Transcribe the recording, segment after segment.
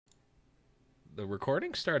the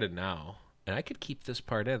recording started now, and I could keep this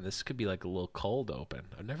part in. This could be like a little cold open.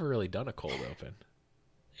 I've never really done a cold open.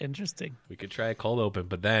 Interesting. We could try a cold open,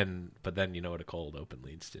 but then you know what a cold open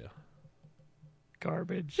leads to.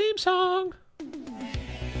 Garbage. Theme song.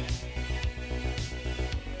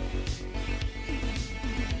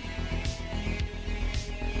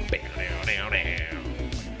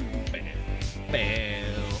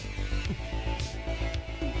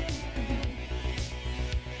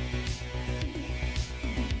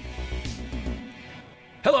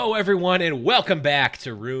 Hello, everyone, and welcome back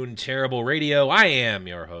to Rune Terrible Radio. I am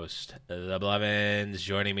your host, The Blevins.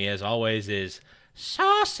 Joining me, as always, is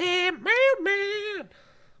Saucy Man.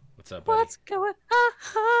 What's up, buddy? What's going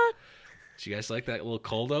on? Did you guys like that little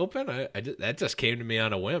cold open? That just came to me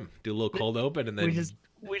on a whim. Do a little cold open, and then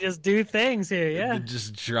we just do things here, yeah.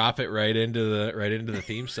 Just drop it right into the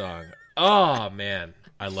theme song. Oh man,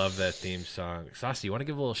 I love that theme song. Saucy, you want to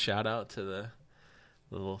give a little shout out to the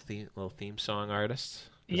little theme song artists?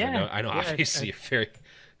 Yeah, I know. Yeah, obviously, you're very.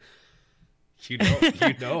 You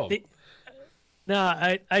know.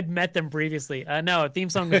 No, I'd met them previously. No, theme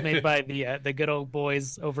song was made by the good old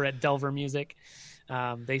boys over at Delver Music.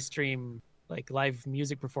 They stream like live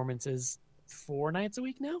music performances 4 nights a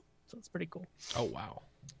week now, so it's pretty cool. Oh wow.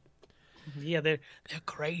 Yeah, they're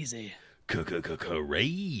crazy.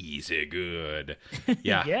 Crazy good.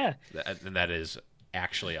 Yeah. Yeah. And that is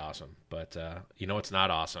actually awesome. But you know what's not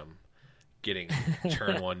awesome? Getting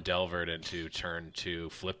turn 1 Delvered into turn 2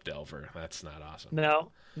 Flip Delver. That's not awesome. No.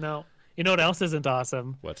 You know what else isn't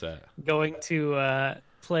awesome? What's that? Going to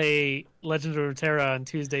play Legend of Runeterra on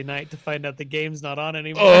Tuesday night to find out the game's not on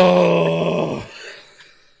anymore. Oh!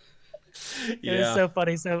 It was so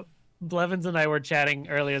funny. So Blevins and I were chatting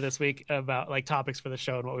earlier this week about like topics for the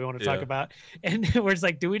show and what we want to talk about. And we're just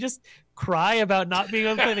like, do we just cry about not being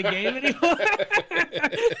able to play the game anymore?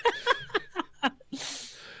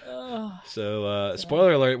 So,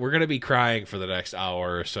 spoiler alert, we're going to be crying for the next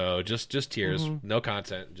hour or so. Just tears. Mm-hmm. No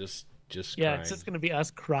content. Just yeah, crying. It's just going to be us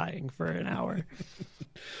crying for an hour.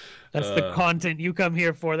 That's the content you come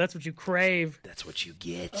here for. That's what you crave. That's what you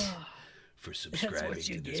get for subscribing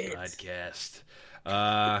to this podcast.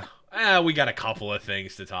 We got a couple of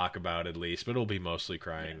things to talk about at least, but it'll be mostly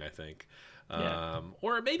crying, I think.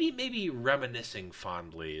 Or maybe reminiscing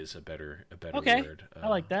fondly is a better word. I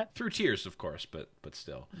like that. Through tears, of course, but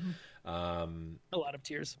still. Mm-hmm. A lot of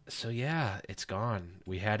tears. So yeah, it's gone.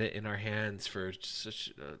 We had it in our hands for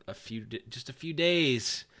such a few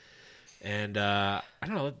days, and I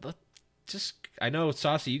don't know. I know,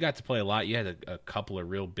 Saucy, you got to play a lot. You had a couple of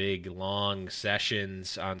real big, long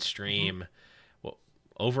sessions on stream. Mm-hmm. Well,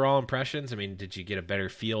 overall impressions. I mean, did you get a better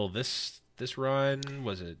feel this run?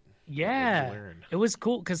 Was it? Yeah, it was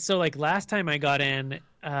cool because like last time I got in,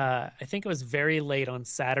 I think it was very late on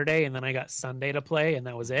Saturday, and then I got Sunday to play, and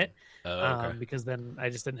that was it. Oh, okay. Because then I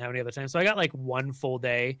just didn't have any other time, so I got like 1 full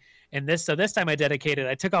day. And this time I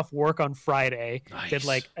took off work on Friday, did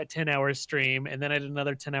like a 10-hour stream, and then I did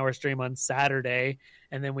another 10-hour stream on Saturday,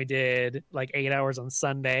 and then we did like 8 hours on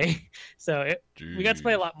Sunday. So we got to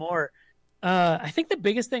play a lot more. I think the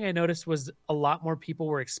biggest thing I noticed was a lot more people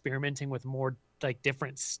were experimenting with more like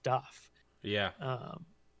different stuff. Yeah.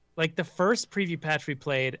 Like the first preview patch we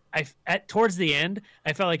played, towards the end,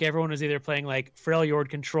 I felt like everyone was either playing like Freljord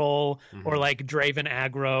Control or like Draven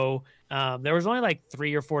Aggro. There was only like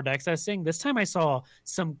 3 or 4 decks I was seeing. This time I saw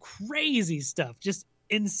some crazy stuff, just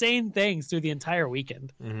insane things through the entire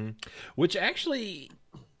weekend. Mm-hmm. Which actually,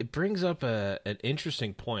 it brings up an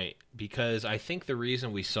interesting point, because I think the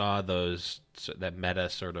reason we saw that meta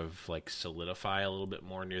sort of like solidify a little bit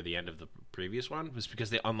more near the end of the previous one was because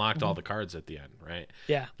they unlocked all the cards at the end, right?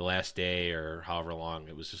 Yeah. The last day or however long,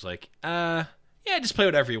 it was just like, just play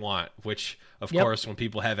whatever you want, which of course, when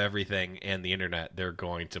people have everything and the internet, they're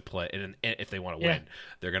going to play, and if they want to win,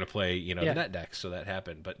 they're going to play, the net decks. So that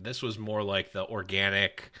happened. But this was more like the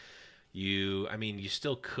organic, you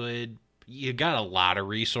still could, you got a lot of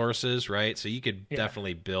resources, right? So you could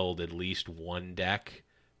definitely build at least 1 deck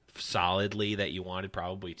solidly that you wanted,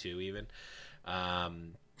 probably 2 even.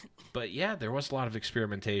 But yeah, there was a lot of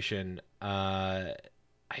experimentation. I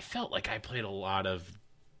felt like I played a lot of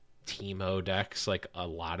Teemo decks, like a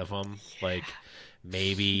lot of them, like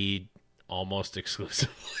maybe almost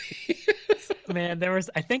exclusively. Man,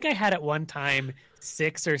 I think I had at one time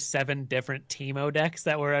 6 or 7 different Teemo decks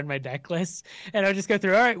that were on my deck list, and I would just go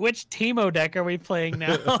through, all right, which Teemo deck are we playing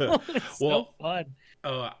now? It's so fun.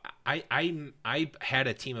 I had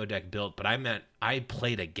a Teemo deck built, but I meant I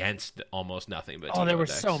played against almost nothing but Teemo there were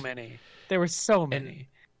decks. so many. There were so many.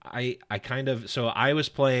 I kind of, so I was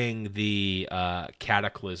playing the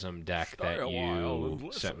Cataclysm deck that you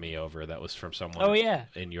sent me over. That was from someone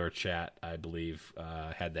in your chat, I believe,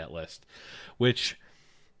 had that list, which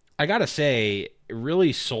I gotta say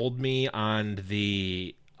really sold me on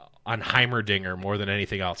Heimerdinger more than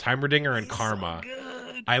anything else. Heimerdinger and Karma.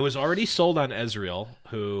 So I was already sold on Ezreal,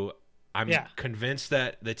 who I'm convinced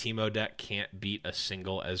that the Teemo deck can't beat a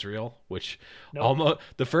single Ezreal, which almost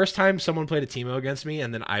the first time someone played a Teemo against me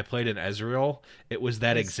and then I played an Ezreal, it was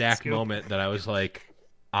that exact moment that I was like,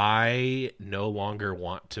 I no longer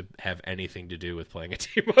want to have anything to do with playing a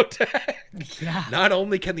Teemo deck. Yeah. Not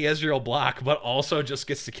only can the Ezreal block, but also just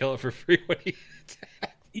gets to kill it for free when he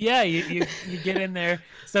attacks. Yeah, you get in there.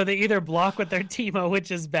 So they either block with their Teemo,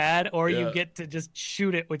 which is bad, or you get to just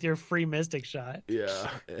shoot it with your free Mystic Shot. Yeah,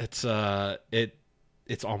 it's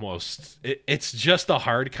just a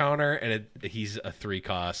hard counter, and he's a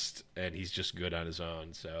 3-cost, and he's just good on his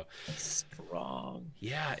own. So strong.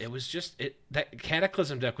 Yeah, it was just that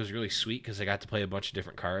Cataclysm deck was really sweet because I got to play a bunch of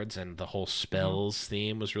different cards, and the whole spells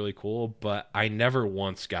theme was really cool. But I never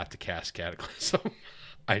once got to cast Cataclysm.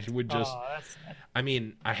 I would just, I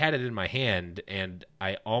mean, I had it in my hand and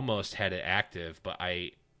I almost had it active, but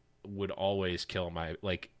I would always kill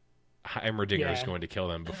Heimerdinger is going to kill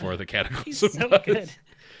them before the Cataclysm. He's so good.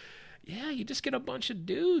 Yeah, you just get a bunch of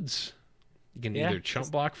dudes. You can either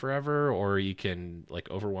chump block forever or you can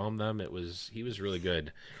overwhelm them. He was really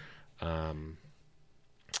good.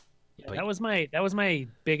 That was my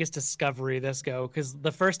biggest discovery this go, because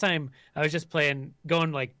the first time I was just going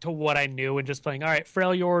to what I knew and just playing, all right,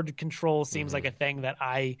 Freljord control seems like a thing that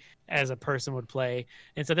I as a person would play.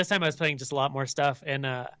 And so this time I was playing just a lot more stuff, and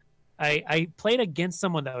I played against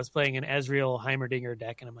someone that was playing an Ezreal Heimerdinger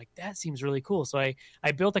deck, and I'm like, that seems really cool. So I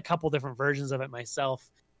built a couple different versions of it myself,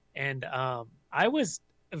 and I was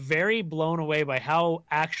very blown away by how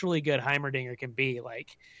actually good Heimerdinger can be.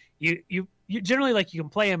 Like you generally, you can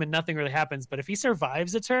play him and nothing really happens, but if he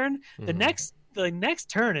survives a turn, the next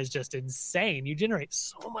turn is just insane. You generate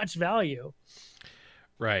so much value.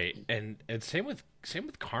 Right. And same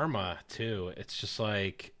with Karma too. It's just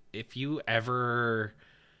if you ever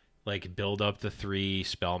build up the 3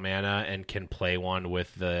 spell mana and can play one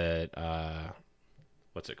with the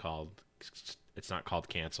what's it called? It's not called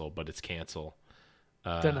cancel, but it's cancel.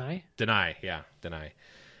 Deny, yeah,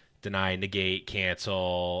 deny, negate,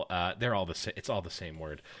 cancel. They're all the same. It's all the same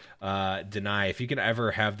word. Deny. If you can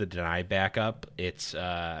ever have the deny backup, it's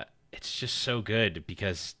just so good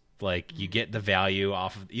because you get the value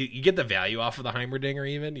off of you get the value off of the Heimerdinger.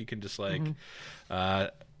 Even you can just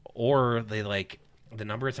or they the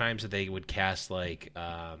number of times that they would cast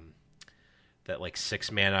that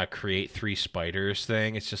 6 mana create 3 spiders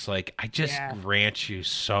thing. It's just I just grant you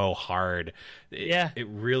so hard. It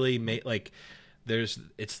really made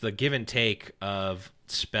it's the give and take of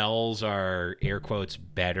spells are air quotes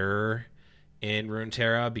better in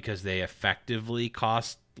Runeterra because they effectively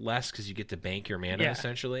cost less because you get to bank your mana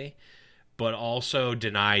essentially, but also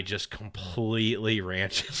deny just completely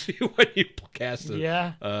ranches you when you cast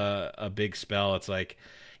a big spell. It's the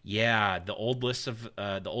old list of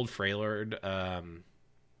the old Freljord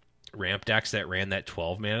ramp decks that ran that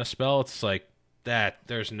 12 mana spell. It's that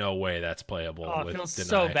there's no way that's playable. Oh, with it feels deny.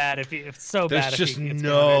 So bad if you. It's so there's bad. There's just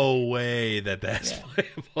no way that's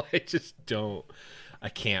playable. I just don't. I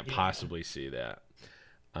can't possibly see that.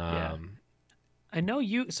 I know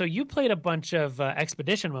you. So you played a bunch of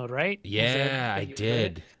expedition mode, right? Yeah, I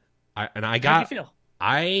did. How did you feel?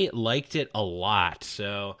 I liked it a lot.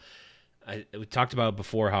 So we talked about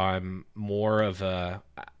before how I'm more of a.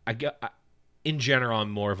 In general,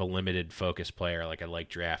 I'm more of a limited focus player. I like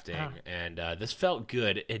drafting, and this felt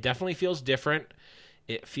good. It definitely feels different.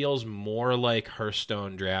 It feels more like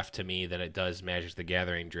Hearthstone draft to me than it does Magic the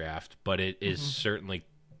Gathering draft, but it is certainly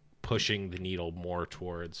pushing the needle more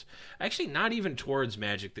towards, actually not even towards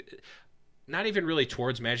not even really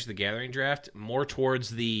towards Magic the Gathering draft, more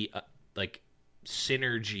towards the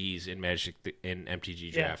synergies in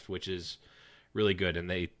MTG draft, which is really good. And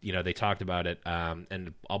they talked about it,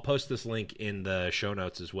 and I'll post this link in the show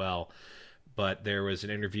notes as well, but there was an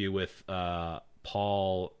interview with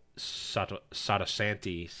Paul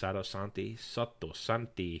Sottosanti.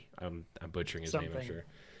 I'm butchering his name, I'm sure.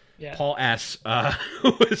 Yeah. Paul S.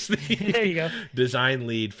 Who was the there you go. design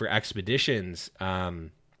lead for Expeditions. A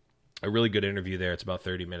really good interview there. It's about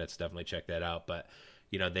 30 minutes. Definitely check that out. But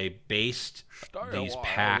they based these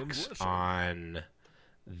packs on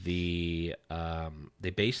the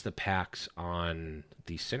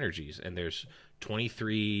synergies, and there's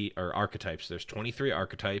 23 archetypes. There's 23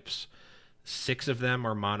 archetypes. 6 of them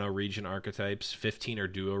are mono region archetypes, 15 are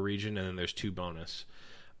duo region, and then there's 2 bonus.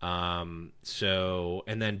 So,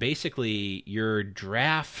 and then basically your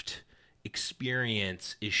draft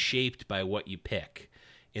experience is shaped by what you pick,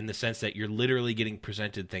 in the sense that you're literally getting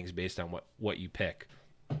presented things based on what you pick,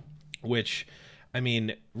 which, I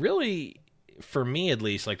mean, really, for me at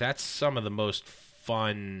least, like, that's some of the most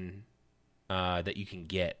fun that you can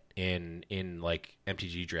get in like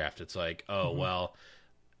MTG Draft. It's like, oh, well,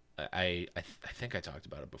 I think I talked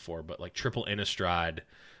about it before, but like Triple Innistrad,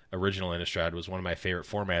 original Innistrad, was one of my favorite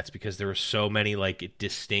formats because there were so many like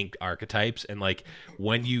distinct archetypes, and like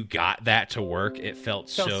when you got that to work, it felt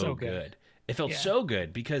so good. It felt so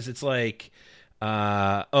good because it's like,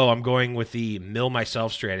 I'm going with the mill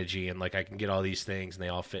myself strategy, and like I can get all these things and they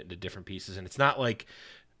all fit into different pieces, and it's not like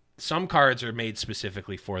some cards are made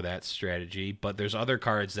specifically for that strategy, but there's other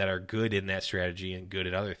cards that are good in that strategy and good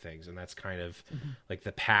at other things, and that's kind of like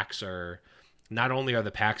the packs are. Not only are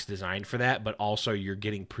the packs designed for that, but also you're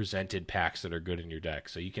getting presented packs that are good in your deck,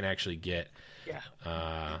 so you can actually get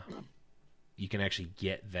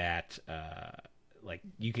that. Like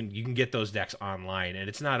you can get those decks online, and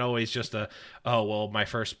it's not always just my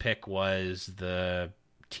first pick was the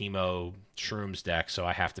Teemo Shrooms deck, so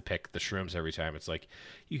I have to pick the Shrooms every time. It's like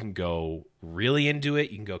you can go really into it,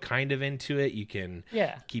 you can go kind of into it, you can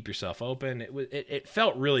keep yourself open. It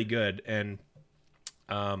felt really good, and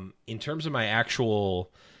in terms of my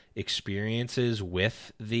actual experiences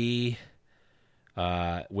with the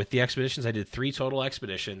expeditions, I did 3 total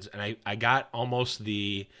expeditions, and I got almost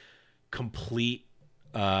the complete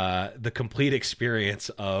experience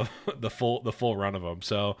of the full run of them.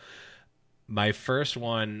 So my first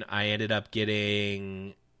one, I ended up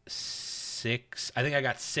getting 6. I think I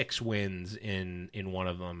got 6 wins in one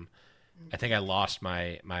of them. I think I lost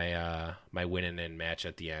my win and in match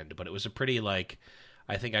at the end, but it was a pretty like.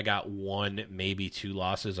 I think I got 1, maybe 2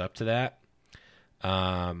 losses up to that,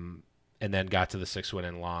 and then got to the 6th win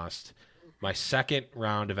and lost. My second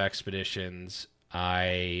round of expeditions,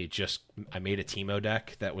 I made a Teemo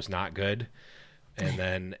deck that was not good, and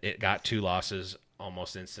then it got 2 losses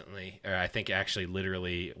almost instantly. Or I think actually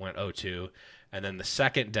literally went 0-2. And then the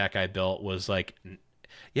second deck I built was like, you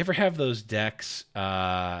ever have those decks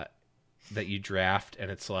that you draft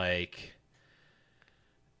and it's like,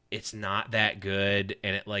 it's not that good,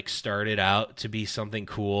 and it like started out to be something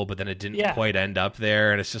cool, but then it didn't quite end up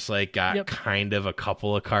there, and it's just like got kind of a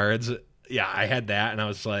couple of cards. Yeah, I had that, and I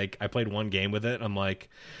was like, I played 1 game with it, and I'm like,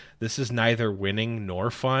 this is neither winning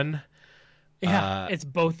nor fun. Yeah, it's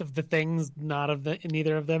both of the things,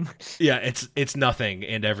 neither of them. Yeah, it's nothing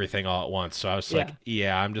and everything all at once. So I was like,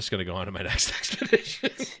 I'm just gonna go on to my next expedition.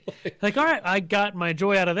 Like, all right, I got my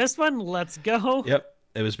joy out of this one. Let's go. Yep.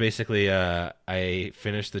 It was basically I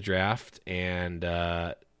finished the draft, and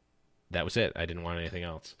that was it. I didn't want anything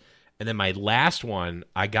else. And then my last one,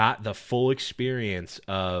 I got the full experience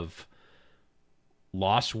of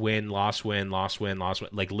loss, win, loss, win, loss, win, loss, win.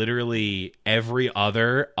 Like literally every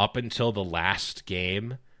other up until the last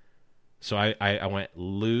game. So I went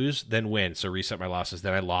lose, then win. So reset my losses.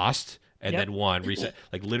 Then I lost, and then won. Reset.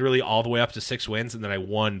 Like literally all the way up to 6 wins, and then I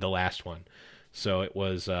won the last one. So it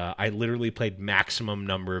was, I literally played maximum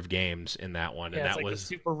number of games in that one. And that like was a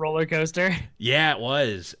super roller coaster. Yeah, it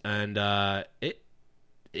was. And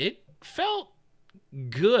it felt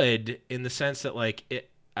good in the sense that like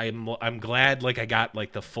I'm glad like I got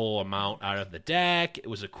like the full amount out of the deck. It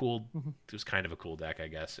was it was kind of a cool deck, I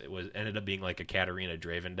guess. It ended up being like a Katarina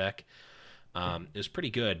Draven deck. It was pretty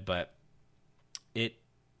good, but I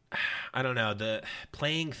don't know, the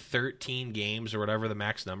playing 13 games or whatever the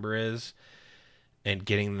max number is, and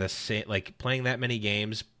getting the same, like playing that many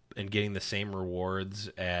games and getting the same rewards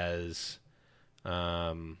as,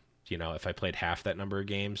 if I played half that number of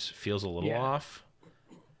games, feels a little off.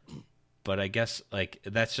 But I guess like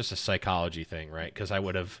that's just a psychology thing, right? Because I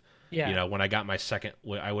would have, when I got my second,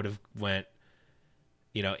 I would have went,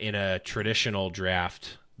 in a traditional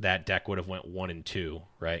draft, that deck would have went 1 and 2,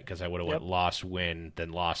 right? Because I would have went loss, win,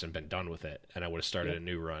 then loss, and been done with it, and I would have started a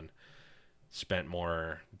new run. Spent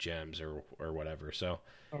more gems or whatever. So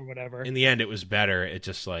or whatever. In the end, it was better. It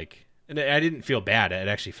just like, and I didn't feel bad. It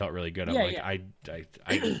actually felt really good. I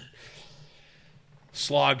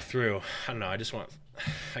slogged through. I don't know. I just want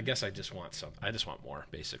more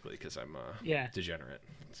basically because I'm degenerate.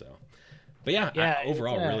 So, but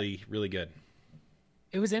overall, really, really good.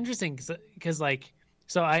 It was interesting because like,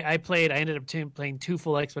 so I ended up playing 2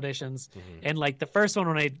 full expeditions, and like the first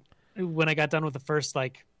one when I got done with the first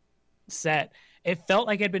like set, it felt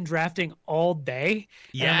like I'd been drafting all day.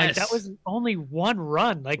 Yes. And like, that was only 1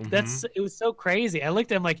 run. Like it was so crazy. I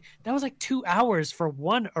looked at him like, that was like 2 hours for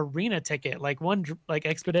 1 arena ticket, like 1 like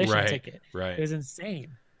expedition ticket. Right. It was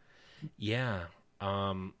insane. Yeah.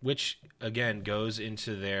 which again goes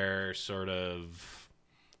into their sort of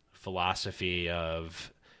philosophy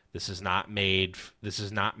of this is not made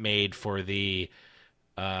for the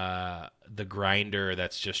grinder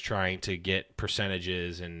that's just trying to get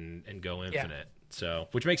percentages and go infinite. Yeah. So,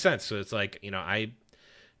 which makes sense. So it's like, I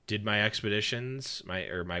did my expeditions,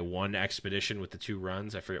 my one expedition with the 2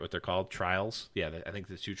 runs. I forget what they're called. Trials. Yeah, I think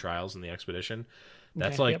the 2 trials in the expedition.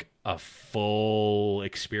 That's a full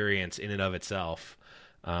experience in and of itself.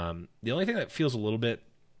 The only thing that feels a little bit,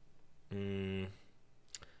 I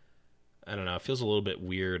don't know, it feels a little bit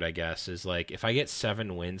weird, I guess, is like if I get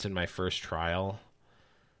 7 wins in my first trial,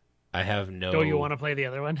 I have no... Do you want to play the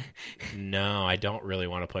other one? No, I don't really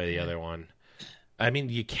want to play the other one. I mean,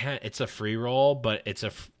 you can't... It's a free roll, but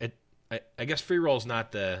I guess free roll is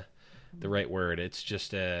not the right word. It's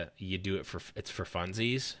just you do it for... It's for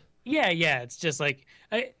funsies. Yeah. It's just like...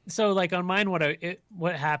 So like on mine,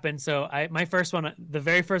 what happened... So my first one, the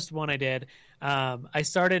very first one I did, I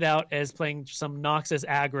started out as playing some Noxus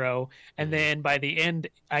aggro, and then by the end,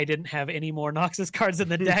 I didn't have any more Noxus cards in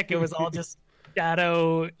the deck. It was all just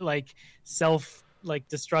shadow, like self... like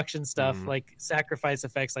destruction stuff, like sacrifice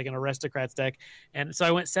effects, like an aristocrats deck. And so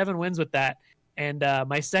I went 7 wins with that. And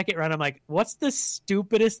my second round, I'm like, what's the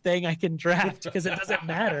stupidest thing I can draft? Because it doesn't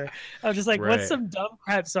matter. I was just like, what's some dumb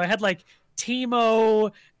crap? So I had like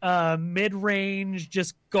Teemo, mid-range,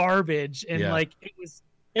 just garbage. And like,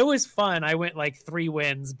 it was fun. I went like 3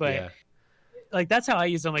 wins, but like, that's how I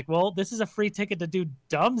used it. I'm like, well, this is a free ticket to do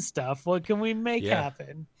dumb stuff. What can we make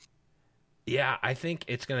happen? Yeah, I think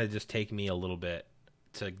it's going to just take me a little bit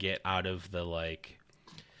to get out of the, like,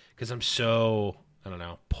 because I'm so, I don't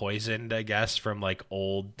know, poisoned, I guess, from like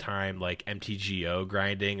old time, like MTGO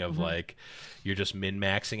grinding of like, you're just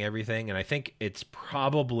min-maxing everything. And I think it's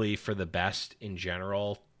probably for the best in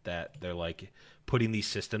general that they're like putting these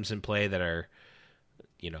systems in play that are,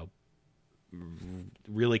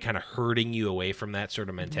 really kind of hurting you away from that sort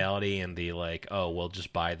of mentality and the like, oh, we'll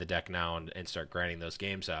just buy the deck now and start grinding those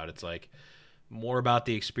games out. It's like more about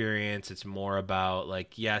the experience. It's more about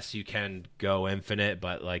like, yes, you can go infinite,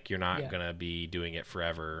 but like you're not going to be doing it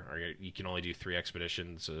forever, or you can only do 3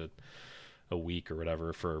 expeditions a week or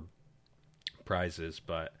whatever for prizes.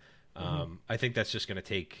 But I think that's just going to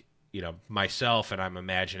take, myself, and I'm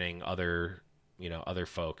imagining other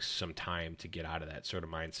folks some time to get out of that sort of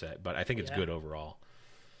mindset. But I think it's good overall.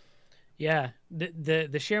 Yeah,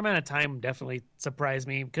 the sheer amount of time definitely surprised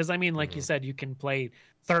me because, I mean, like you said, you can play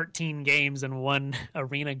 13 games in one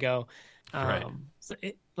arena go. Right. So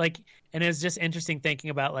and it's just interesting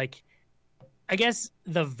thinking about, like, I guess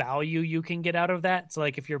the value you can get out of that. So,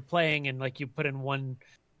 like, if you're playing and, like, you put in 1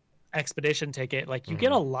 expedition ticket, like, you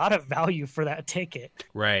get a lot of value for that ticket.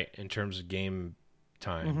 Right, in terms of game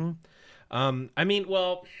time. I mean,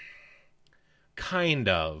 well, kind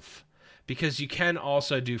of. Because you can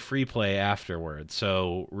also do free play afterwards.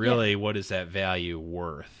 So really, what is that value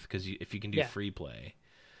worth? Because if you can do free play.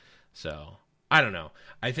 So I don't know.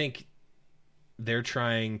 I think they're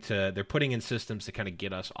putting in systems to kind of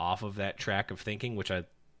get us off of that track of thinking, which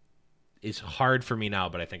is hard for me now,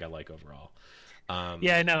 but I think I like overall.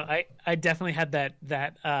 I know. I definitely had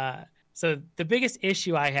that. So the biggest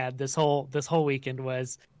issue I had this whole weekend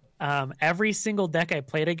was, every single deck I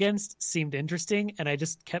played against seemed interesting, and I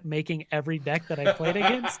just kept making every deck that I played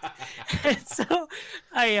against. And so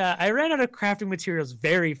I ran out of crafting materials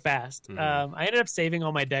very fast. I ended up saving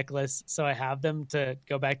all my deck lists, so I have them to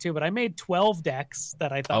go back to. But I made 12 decks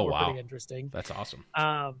that I thought were pretty interesting. That's awesome.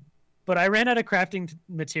 But I ran out of crafting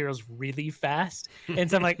materials really fast. And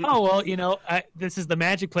so I'm like, oh, well, this is the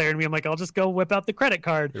Magic player in me. I'm like, I'll just go whip out the credit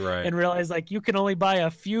card and realize, like, you can only buy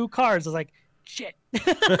a few cards. I was like, shit.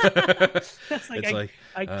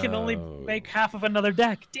 I can only make half of another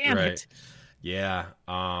deck. Damn it. Yeah.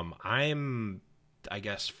 I'm, I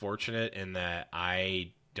guess, fortunate in that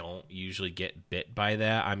I don't usually get bit by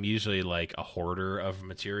that. I'm usually like a hoarder of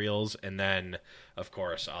materials, and then of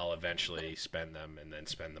course I'll eventually spend them and then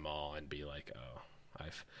spend them all and be like, oh,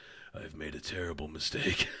 I've made a terrible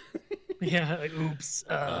mistake. Yeah, like, oops.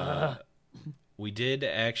 We did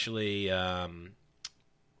actually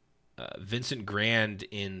Vincent Grand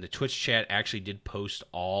in the Twitch chat actually did post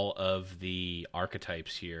all of the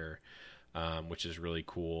archetypes here, which is really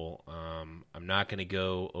cool. I'm not going to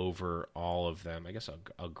go over all of them. I guess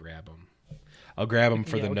I'll grab them. I'll grab them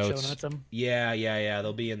for the notes. Yeah.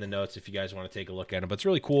 They'll be in the notes if you guys want to take a look at them. But it's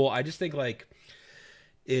really cool. I just think like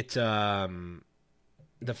it, the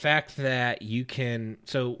fact that you can.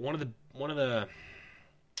 So one of the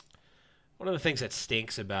one of the things that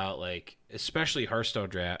stinks about, like, especially Hearthstone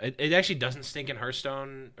draft, it actually doesn't stink in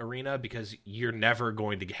Hearthstone Arena because you're never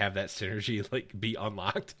going to have that synergy like be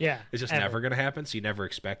unlocked. Yeah, it's just never going to happen, so you never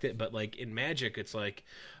expect it. But like in Magic, it's like,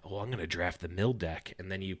 oh, I'm going to draft the mill deck,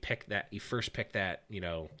 and then you first pick that, you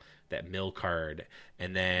know, that mill card,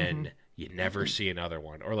 and then you never see another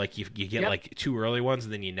one, or like you get like 2 early ones,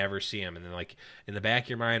 and then you never see them, and then like in the back of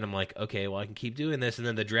your mind, I'm like, okay, well I can keep doing this, and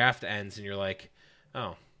then the draft ends, and you're like,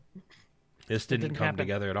 oh. This didn't come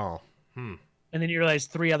together at all. And then you realize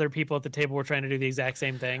 3 other people at the table were trying to do the exact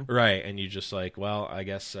same thing. Right, and you just like, well, I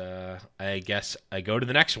guess I go to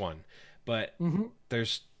the next one. But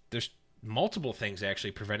there's multiple things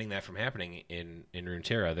actually preventing that from happening in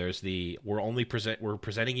Runeterra. There's we're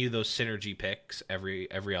presenting you those synergy picks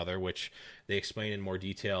every other, which they explain in more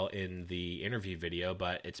detail in the interview video.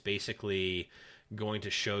 But it's basically going to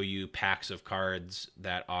show you packs of cards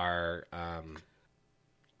that are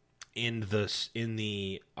in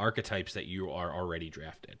the archetypes that you are already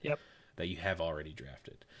drafted. Yep. That you have already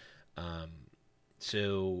drafted.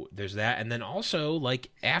 So there's that, and then also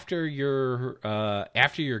like after your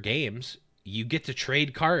games, you get to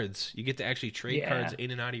trade cards. You get to actually trade cards in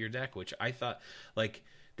and out of your deck, which I thought like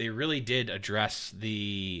they really did address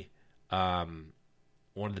the one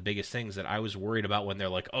of the biggest things that I was worried about when they're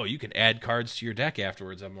like, oh, you can add cards to your deck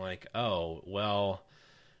afterwards. I'm like, oh, well,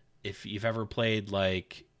 if you've ever played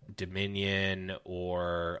like Dominion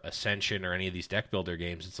or Ascension or any of these deck builder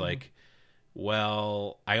games, it's like,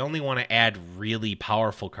 well, I only want to add really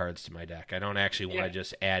powerful cards to my deck. I don't actually want to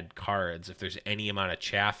just add cards. If there's any amount of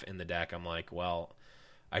chaff in the deck, I'm like, well,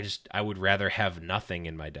 I would rather have nothing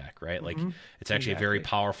in my deck, right? Like it's actually a very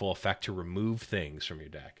powerful effect to remove things from your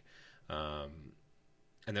deck.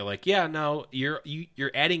 And they're like, yeah, no, you're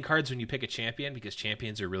adding cards when you pick a champion because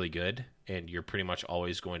champions are really good, and you're pretty much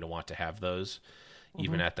always going to want to have those.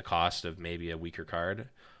 Even at the cost of maybe a weaker card.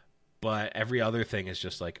 But every other thing is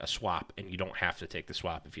just like a swap, and you don't have to take the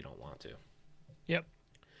swap if you don't want to. Yep.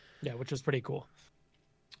 Yeah, which was pretty cool.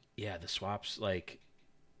 Yeah, the swaps, like,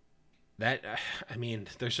 that, I mean,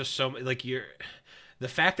 there's just so many, like, the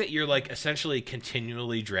fact that you're, like, essentially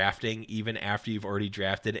continually drafting even after you've already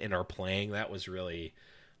drafted and are playing, that was really,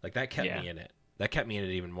 like, that kept me in it. That kept me in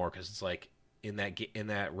it even more, because it's like, in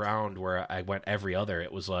that round where I went every other,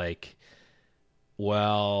 it was like,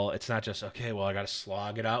 well, it's not just, okay, well, I got to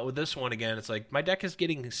slog it out with this one again. It's like, my deck is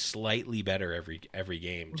getting slightly better every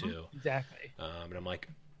game, too. Exactly. And I'm like...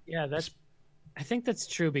 Yeah, I think that's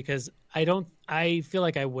true, because I feel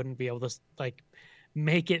like I wouldn't be able to, like,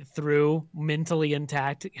 make it through mentally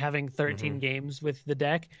intact having 13 games with the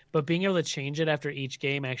deck, but being able to change it after each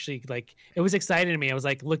game, actually, like, it was exciting to me. I was,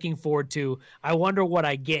 like, looking forward to, I wonder what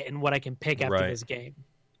I get and what I can pick after this game.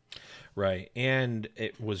 Right, and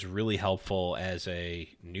it was really helpful as a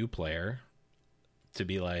new player to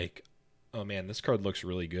be like, oh man, this card looks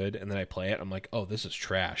really good, and then I play it, I'm like, oh, this is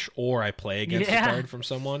trash. Or I play against a card from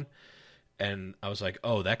someone, and I was like,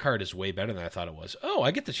 oh, that card is way better than I thought it was. Oh,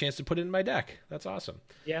 I get the chance to put it in my deck. That's awesome.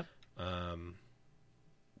 Yeah.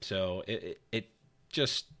 So it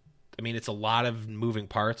just, I mean, it's a lot of moving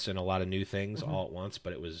parts and a lot of new things all at once,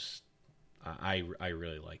 but it was, I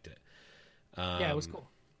really liked it. Yeah, it was cool.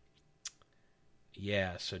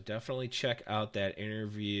 Yeah, so definitely check out that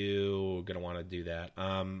interview. We're going to want to do that.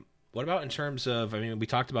 What about in terms of, I mean, we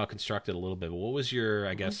talked about Constructed a little bit, but what was your,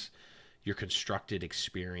 I guess, your Constructed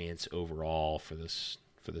experience overall for this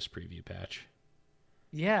preview patch?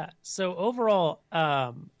 Yeah, so overall,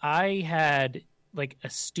 I had like a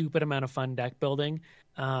stupid amount of fun deck building.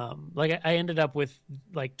 Like I ended up with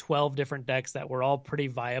like 12 different decks that were all pretty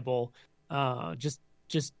viable. Just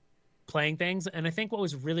playing things. And I think what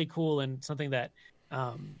was really cool and something that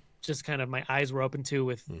just kind of my eyes were open to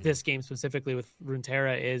with this game specifically with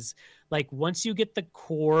Runeterra is like once you get the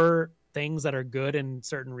core things that are good in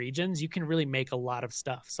certain regions, you can really make a lot of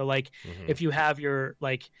stuff. So like if you have your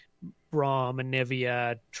like Braum,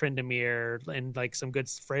 Anivia, Tryndamere, and like some good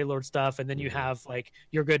Freylord stuff, and then you have like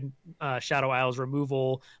your good Shadow Isles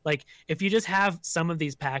removal, like if you just have some of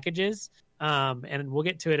these packages, and we'll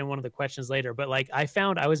get to it in one of the questions later, but like I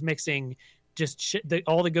found I was mixing just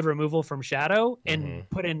all the good removal from Shadow and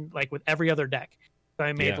put in like with every other deck. So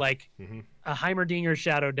I made like a Heimerdinger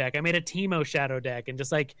Shadow deck. I made a Teemo Shadow deck, and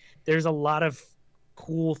just like there's a lot of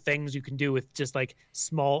cool things you can do with just like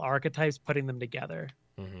small archetypes, putting them together.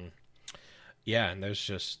 Yeah, and there's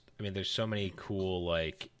just, I mean, there's so many cool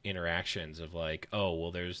like interactions of like, oh,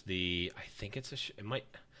 well, there's the, I think it's it might.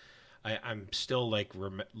 I'm still like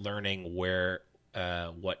learning where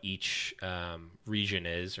what each region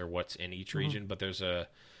is or what's in each region, but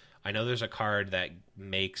I know there's a card that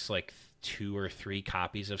makes like 2 or 3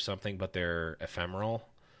 copies of something, but they're ephemeral.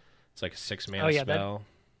 It's like a 6-mana spell.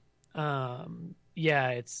 Yeah,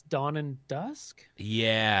 it's Dawn and Dusk.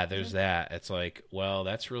 Yeah, there's that. It's like, well,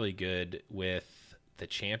 that's really good with the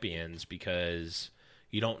champions because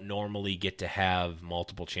you don't normally get to have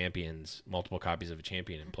multiple copies of a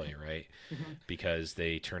champion in play, right? Because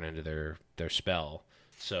they turn into their spell.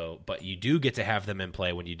 So, but you do get to have them in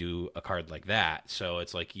play when you do a card like that. So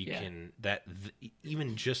it's like even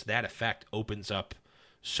just that effect opens up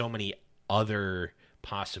so many other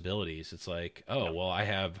possibilities. It's like, well, I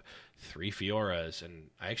have 3 Fioras, and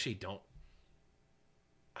I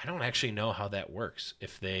don't actually know how that works.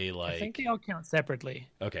 If they like, I think they all count separately.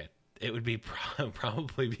 Okay. It would be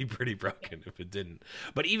probably be pretty broken if it didn't.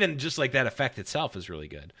 But even just like that effect itself is really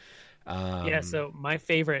good. So my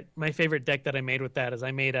favorite deck that I made with that is I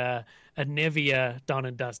made a Nivea Dawn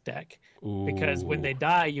and Dust deck. Ooh. Because when they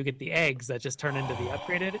die, you get the eggs that just turn into the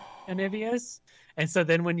upgraded Niveas. And so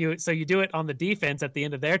then you do it on the defense at the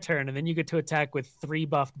end of their turn, and then you get to attack with 3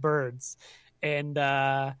 buffed birds. And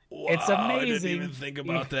it's amazing. I didn't even think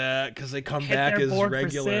about that because they come back as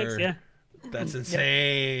regular. 6, yeah. That's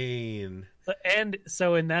insane. And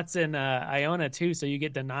that's in Iona too, so you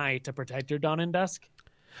get Deny to protect your Dawn and Dusk.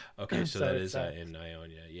 Okay, so that is in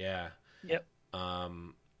Ionia, yeah. Yep.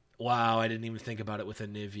 Wow, I didn't even think about it with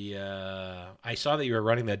Anivia. I saw that you were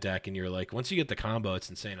running that deck, and you were like, once you get the combo, it's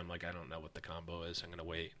insane. I'm like, I don't know what the combo is. I'm gonna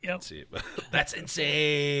wait and see it. That's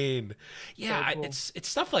insane. Yeah, so cool. It's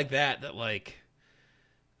stuff like that like,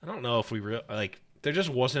 I don't know if we there just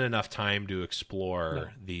wasn't enough time to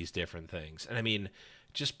explore these different things. And I mean,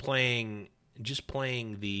 just playing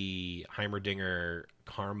the Heimerdinger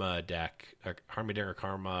Karma deck, or Heimerdinger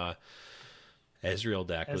Karma Ezreal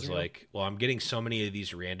deck was like, well, I'm getting so many of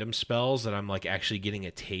these random spells that I'm like actually getting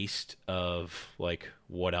a taste of like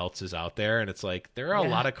what else is out there. And it's like, there are a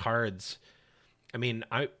lot of cards. I mean,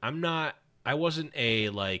 I wasn't a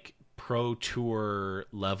like pro tour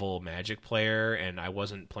level Magic player, and I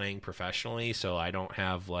wasn't playing professionally, so I don't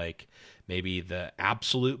have like maybe the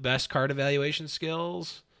absolute best card evaluation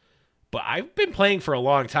skills, but I've been playing for a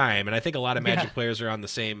long time, and I think a lot of Magic players are on the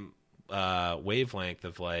same wavelength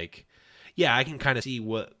of like, yeah, I can kind of see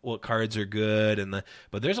what cards are good,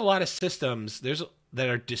 but there's a lot of systems that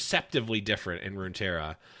are deceptively different in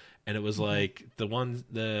Runeterra, and it was like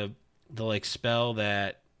the like spell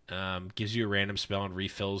that gives you a random spell and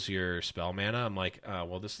refills your spell mana. I'm like,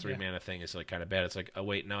 well, this 3 mana thing is like kind of bad. It's like, oh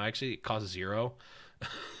wait, no, actually it costs 0.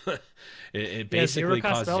 it basically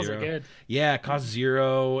costs 0. Yeah, it costs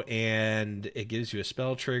 0, and it gives you a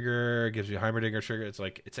spell trigger, it gives you a Heimerdinger trigger. It's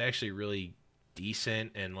like, it's actually really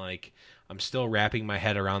decent, and like I'm still wrapping my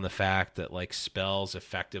head around the fact that like spells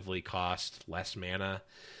effectively cost less mana.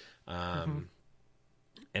 And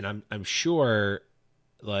I'm sure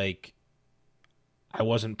like I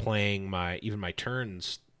wasn't playing my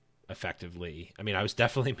turns effectively. I mean, I was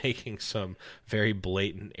definitely making some very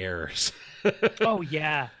blatant errors. Oh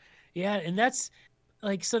yeah. Yeah, and that's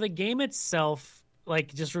like, so the game itself,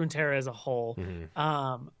 like just Runeterra as a whole,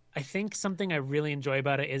 I think something I really enjoy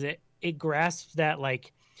about it is it grasps that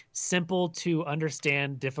like simple to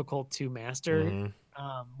understand, difficult to master,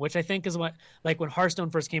 which I think is what, like when Hearthstone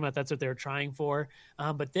first came out, that's what they were trying for.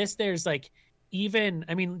 But there's like, even,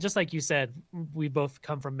 I mean, just like you said, we both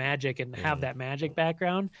come from Magic and have that Magic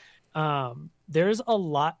background. There's a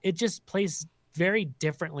lot, it just plays very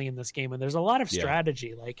differently in this game. And there's a lot of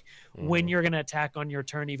strategy, like when you're going to attack on your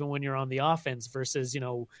turn, even when you're on the offense versus,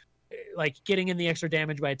 like getting in the extra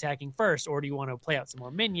damage by attacking first, or do you want to play out some more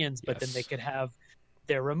minions, but then they could have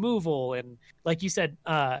their removal. And like you said,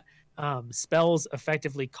 spells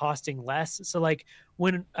effectively costing less. So like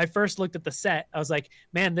when I first looked at the set, I was like,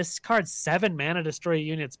 man, this card's 7 mana destroy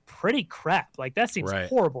units, pretty crap. Like that seems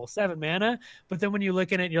horrible, 7 mana. But then when you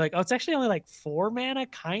look at it, you're like, oh, it's actually only like 4 mana,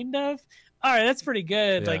 kind of. All right, that's pretty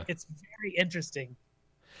good. Like it's very interesting.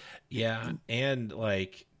 Yeah, and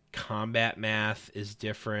like combat math is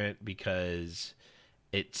different because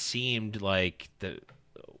it seemed like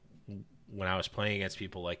when I was playing against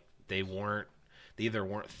people, like they either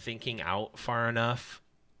weren't thinking out far enough,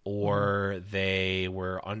 or they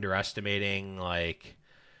were underestimating like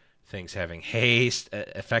things having haste,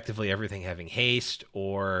 effectively everything having haste,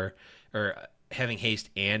 or having haste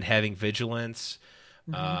and having vigilance,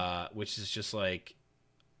 which is just like,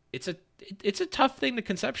 it's a tough thing to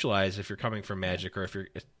conceptualize if you're coming from Magic, or if you're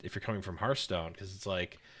coming from Hearthstone, because it's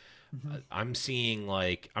like, I'm seeing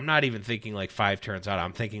like, I'm not even thinking like 5 turns out.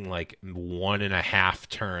 I'm thinking like 1.5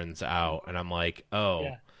 turns out, and I'm like,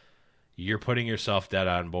 you're putting yourself dead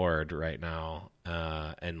on board right now,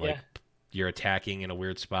 and like you're attacking in a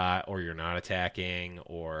weird spot or you're not attacking,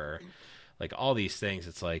 or like all these things.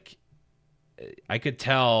 It's like I could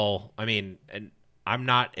tell. I mean, and I'm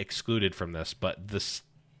not excluded from this, but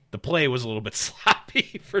the play was a little bit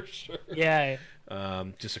sloppy for sure. Yeah.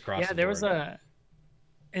 Just across. Yeah, there was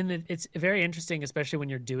and it's very interesting, especially when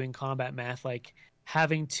you're doing combat math, like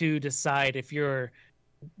having to decide if you're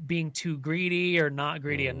being too greedy or not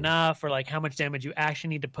greedy enough, or like how much damage you actually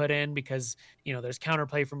need to put in, because there's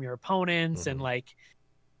counterplay from your opponents, and like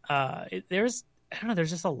there's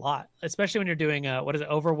just a lot, especially when you're doing what is it,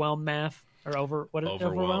 overwhelm math, or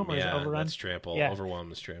overwhelm, or yeah, overrun? That's trample. Yeah.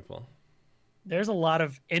 Overwhelm is trample. There's a lot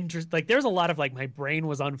of interest, like there's a lot of like my brain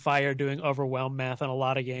was on fire doing overwhelm math on a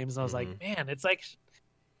lot of games, and I was like, man, it's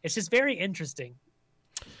just very interesting.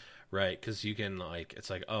 Right, because you can it's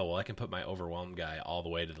like, oh well, I can put my overwhelmed guy all the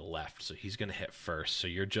way to the left, so he's gonna hit first, so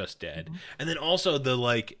you're just dead. And then also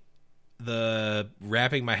the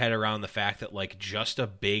wrapping my head around the fact that like just a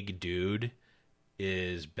big dude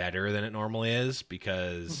is better than it normally is,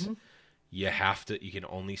 because you can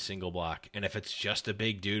only single block, and if it's just a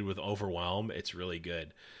big dude with overwhelm, it's really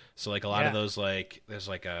good. So like a lot of those, like there's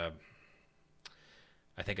like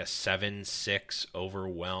I think a 7/6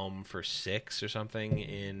 overwhelm for 6 or something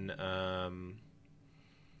in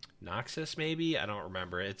Noxus, maybe, I don't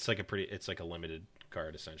remember. It's like a limited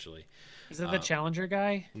card essentially. Is it the challenger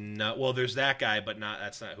guy? No, well, there's that guy, but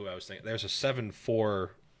that's not who I was thinking. There's a 7/4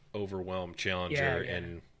 overwhelm challenger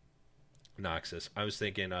in Noxus. I was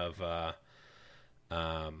thinking of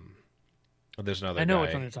there's another guy. I know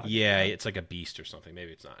which one you're talking about. It's like a beast or something.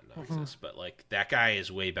 Maybe it's not Noxus, but like that guy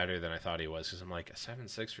is way better than I thought he was, because I'm like, a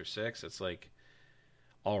 7/6 for 6. It's like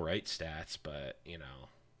all right stats, but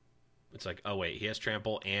it's like, oh wait, he has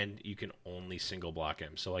trample and you can only single block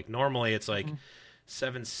him. So like normally it's like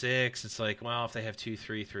 7/6. It's like, well, if they have 2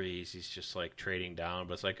 3/3s, he's just like trading down.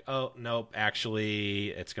 But it's like, oh nope, actually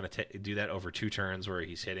it's gonna do that over 2 turns, where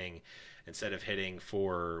he's hitting, instead of hitting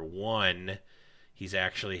for 1. He's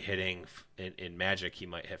actually hitting in Magic. He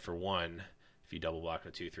might hit for 1 if you double block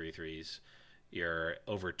with 2 3/3s. You're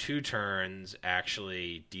over 2 turns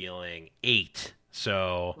actually dealing 8.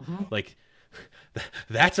 So like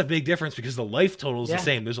that's a big difference, because the life total is the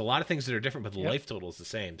same. There's a lot of things that are different, but the life total is the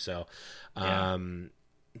same. So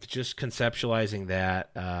just conceptualizing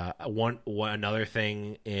that. Another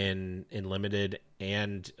thing in limited,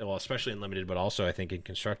 and well, especially in limited, but also I think in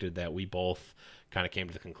constructed, that we both kind of came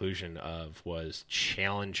to the conclusion of, was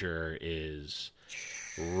Challenger is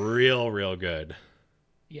real good.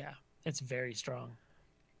 Yeah, it's very strong.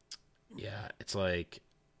 Yeah, it's like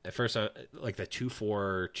at first like the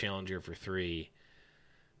 2/4 Challenger for 3.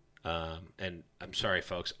 And I'm sorry,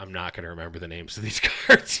 folks, I'm not going to remember the names of these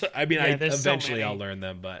cards. I mean, eventually I'll learn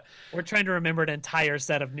them, but we're trying to remember an entire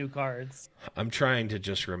set of new cards. I'm trying to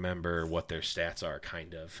just remember what their stats are,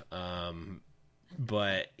 kind of.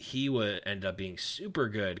 But he would end up being super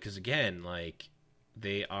good, because again, like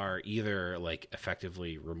they are either like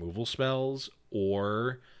effectively removal spells,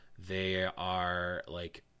 or they are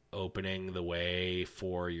like opening the way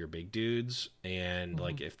for your big dudes. And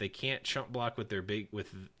like if they can't chump block with their guys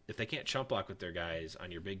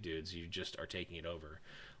on your big dudes, you just are taking it over.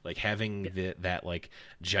 Like having that like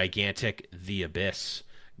gigantic The Abyss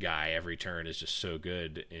guy every turn is just so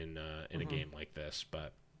good in a game like this.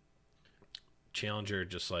 But Challenger,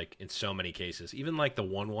 just like in so many cases, even like the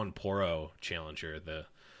 1/1 Poro Challenger,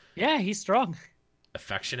 he's strong.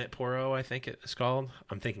 Affectionate Poro, I think it's called.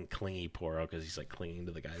 I'm thinking clingy Poro, because he's like clinging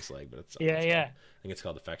to the guy's leg, but it's I think it's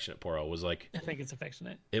called affectionate Poro. Was like, I think it's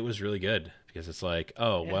affectionate. It was really good, because it's like,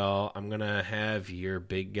 well, I'm gonna have your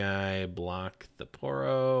big guy block the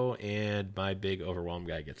Poro, and my big overwhelm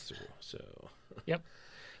guy gets through. So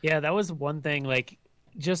that was one thing. Like,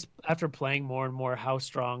 just after playing more and more how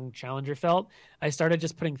strong Challenger felt, I started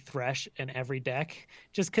just putting Thresh in every deck,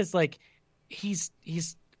 just because like he's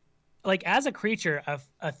like, as a creature, a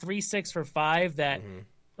 3/6 for 5 that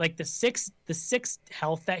like the 6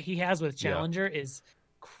 health that he has with Challenger is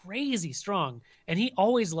crazy strong, and he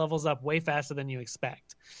always levels up way faster than you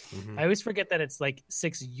expect. I always forget that it's like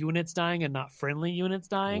 6 units dying and not friendly units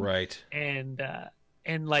dying, right?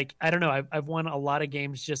 And like, I don't know, I've won a lot of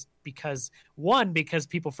games just because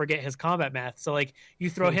people forget his combat math. So like, you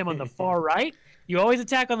throw him on the far right, you always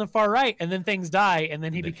attack on the far right, and then things die, and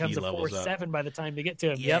then he becomes a 4/7 by the time to get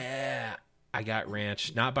to him. Yeah, I got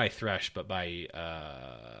ranched not by Thresh, but by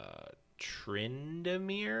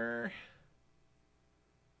Tryndamere.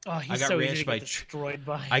 Oh, he's so easy to get destroyed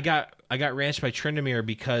by. I got ranched by Tryndamere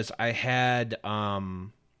because I had I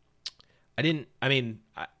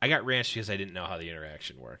got ranched because I didn't know how the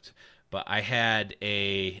interaction worked. But I had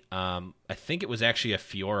I think it was actually a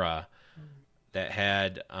Fiora that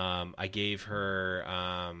had I gave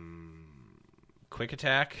her quick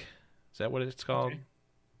attack. Is that what it's called? Okay.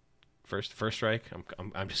 First strike.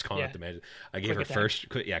 I'm just calling it the magic. I gave her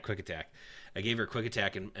quick attack. I gave her quick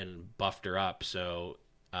attack and buffed her up. So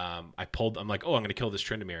I'm like, oh, I'm gonna kill this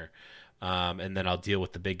Tryndamere, and then I'll deal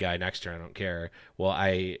with the big guy next turn. I don't care. Well,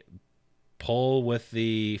 I pull with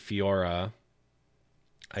the Fiora.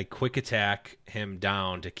 I quick attack him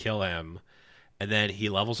down to kill him, and then he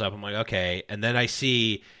levels up. I'm like, okay, and then I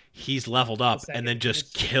see he's leveled up, and then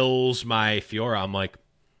just kills my Fiora. I'm like,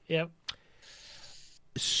 yep.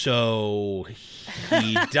 So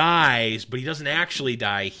he dies, but he doesn't actually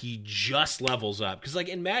die. He just levels up. Because, like,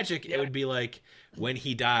 in Magic, it would be like, when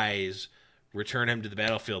he dies, return him to the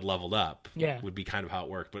battlefield leveled up. Yeah. Would be kind of how it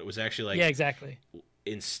worked. But it was actually like... Yeah, exactly.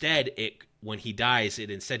 Instead, when he dies, it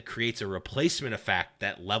instead creates a replacement effect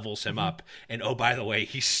that levels him up. And, oh, by the way,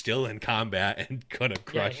 he's still in combat and gonna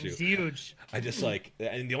crush you. He's huge. I just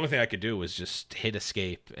and the only thing I could do was just hit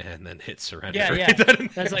escape and then hit surrender. Yeah.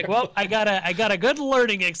 I was like, well, I got a good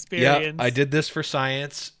learning experience. Yeah, I did this for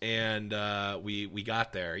science, and we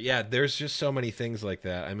got there. Yeah, there's just so many things like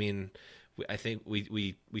that. I mean, I think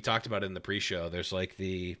we talked about it in the pre-show. There's like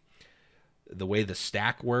the way the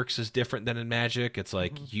stack works is different than in Magic. It's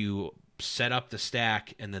like you set up the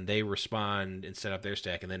stack and then they respond and set up their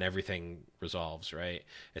stack and then everything resolves, right?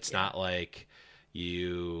 It's not like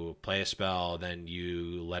you play a spell, then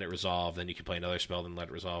you let it resolve, then you can play another spell, then let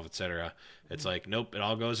it resolve, etc. It's like, nope, it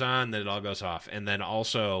all goes on, then it all goes off. And then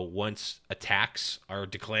also, once attacks are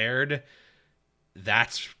declared,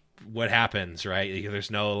 that's what happens, right?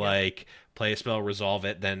 There's no like play a spell, resolve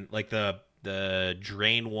it, then like the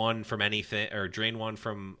drain one from anything, or drain one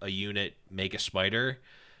from a unit, make a spider,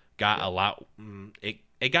 got a lot.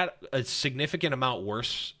 It got a significant amount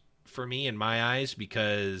worse for me in my eyes,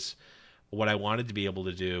 because what I wanted to be able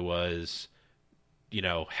to do was,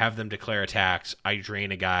 have them declare attacks. I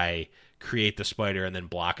drain a guy, create the spider, and then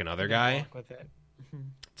block another guy. Block with it.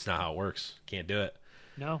 It's not how it works. Can't do it.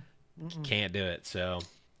 No. Can't do it. So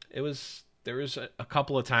there was a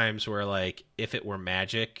couple of times where, like, if it were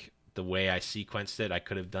Magic, the way I sequenced it, I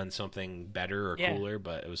could have done something better or cooler,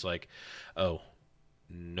 but it was like, oh,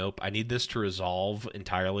 nope, I need this to resolve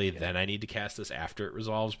entirely, then I need to cast this after it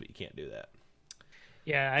resolves, but you can't do that.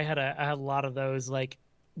 Yeah, I had a lot of those, like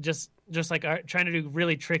just like trying to do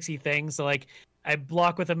really tricksy things. So like I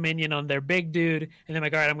block with a minion on their big dude, and then I'm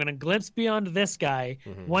like, all right, I'm going to glimpse beyond this guy.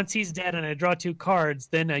 Once he's dead and I draw 2 cards,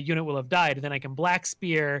 then a unit will have died. And then I can Black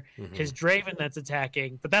Spear his Draven that's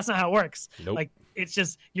attacking. But that's not how it works. Nope. Like, it's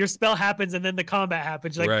just your spell happens and then the combat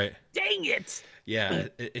happens. You're like, right. Dang it. Yeah,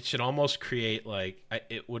 it should almost create, like,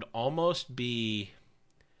 it would almost be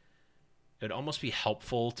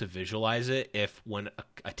helpful to visualize it if when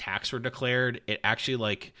attacks were declared, it actually,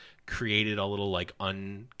 like, created a little, like,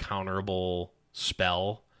 uncounterable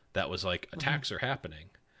spell that was like, attacks are happening,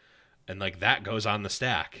 and like that goes on the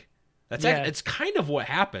stack. It's kind of what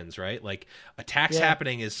happens, right? Like, attacks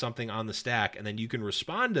happening is something on the stack, and then you can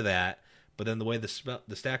respond to that, but then the way the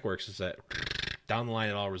stack works is that down the line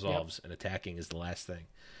it all resolves, and attacking is the last thing.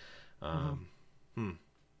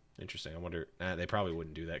 Interesting. I wonder, they probably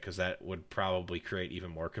wouldn't do that, because that would probably create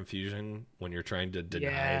even more confusion when you're trying to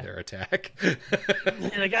deny their attack.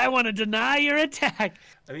 Like, I want to deny your attack.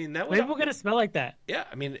 I mean, that would... Maybe we'll get a spell like that. Yeah,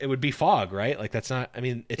 I mean, it would be fog, right? Like, that's not... I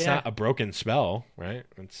mean, it's not a broken spell, right?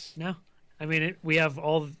 No. I mean, we have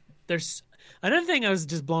all... There's... Another thing I was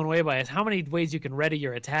just blown away by is how many ways you can ready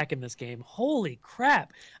your attack in this game. Holy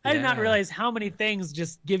crap. I did not realize how many things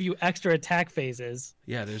just give you extra attack phases.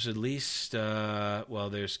 Yeah, there's at least,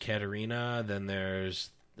 there's Katarina, then there's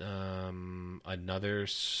another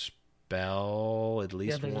spell, at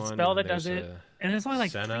least one. There's a spell that does it, and it's only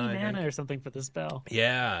like Senna, 3 mana or something for the spell.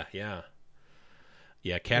 Yeah,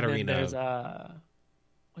 Katarina. And then there's,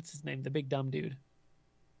 what's his name? The big dumb dude.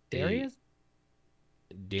 Darius?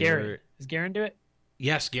 Garen. Does Garen do it?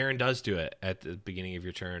 Yes, Garen does do it at the beginning of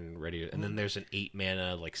your turn. Ready, and then there's an 8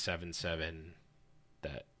 mana, like 7/7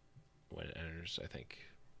 that when it enters, I think.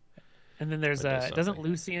 And then there's doesn't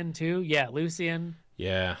Lucian too? Yeah, Lucian.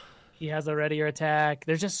 Yeah. He has a readier attack.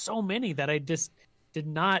 There's just so many that I just did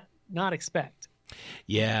not expect.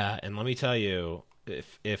 Yeah, and let me tell you,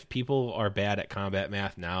 if people are bad at combat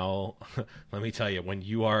math now, let me tell you, when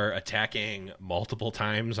you are attacking multiple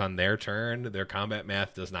times on their turn, their combat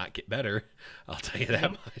math does not get better. I'll tell you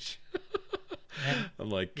that much. I'm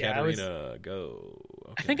like, Katarina, go.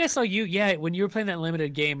 Okay. I think I saw you, when you were playing that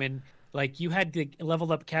limited game, and like you had to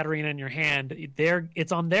level up Katarina in your hand.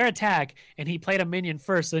 It's on their attack, and he played a minion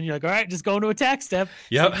first. So then you're like, all right, just go into attack step.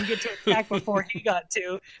 Yep. So you get to attack before he got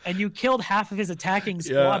to, and you killed half of his attacking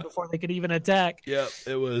squad before they could even attack. Yep,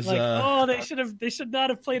 it was like, they should not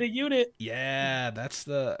have played a unit. Yeah, that's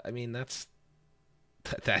the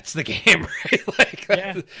game, right? Like,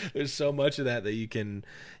 there's so much of that you can.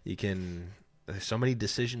 There's so many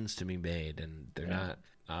decisions to be made, and they're not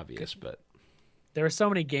obvious, but there are so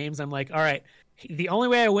many games I'm like, all right, the only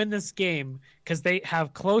way I win this game, because they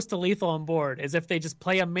have close to lethal on board, is if they just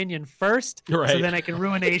play a minion first, so then I can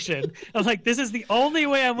Ruination. I'm like, this is the only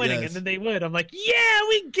way I'm winning, and then they would. I'm like, yeah,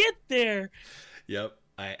 we get there. Yep.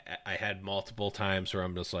 I had multiple times where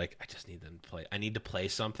I'm just like, I just need them to play. I need to play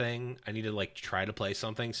something. I need to like try to play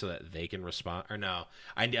something so that they can respond. Or no,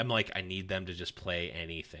 I'm like, I need them to just play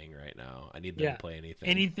anything right now. I need them to play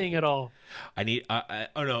anything at all. I need.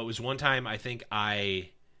 Oh no, it was one time. I think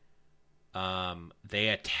they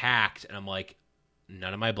attacked, and I'm like,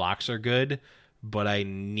 none of my blocks are good, but I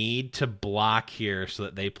need to block here so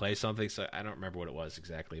that they play something. So I don't remember what it was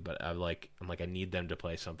exactly, but I'm like, I need them to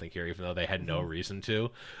play something here, even though they had no reason to.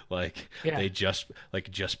 Like, they just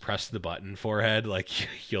press the button, forehead. Like,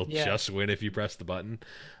 you'll just win if you press the button.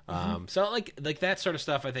 So like that sort of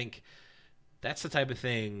stuff, I think that's the type of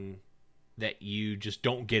thing that you just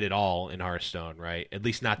don't get at all in Hearthstone, right? At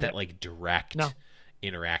least not that like direct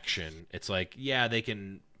interaction. It's like, they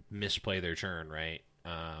can misplay their turn, right?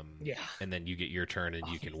 And then you get your turn and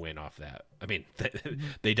you can win off that. I mean,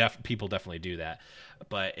 people definitely do that,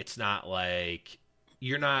 but it's not like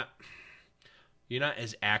you're not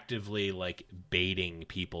as actively like baiting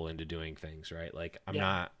people into doing things, right? Like I'm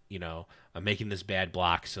not, I'm making this bad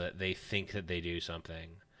block so that they think that they do something.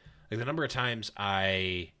 Like the number of times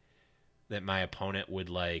that my opponent would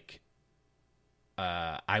like,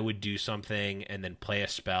 I would do something and then play a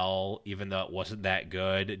spell, even though it wasn't that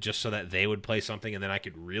good, just so that they would play something and then I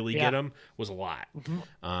could really get them, was a lot.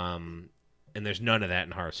 And there's none of that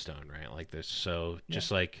in Hearthstone, right? Like there's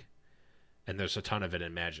just like, and there's a ton of it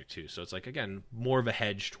in Magic too. So it's like, again, more of a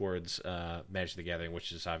hedge towards Magic the Gathering,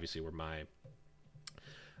 which is obviously where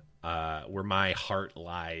my heart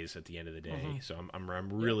lies at the end of the day. So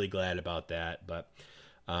I'm really glad about that. But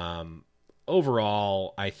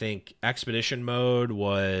overall, I think Expedition mode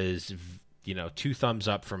was, 2 thumbs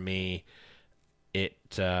up from me. It,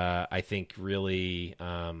 I think, really,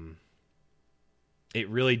 it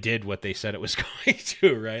really did what they said it was going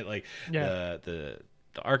to, right? Like the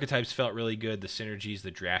archetypes felt really good. The synergies,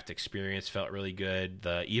 the draft experience felt really good.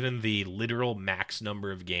 Even the literal max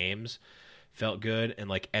number of games felt good. And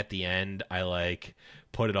like at the end, I like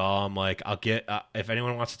put it all. I'm like, I'll get if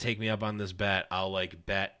anyone wants to take me up on this bet, I'll like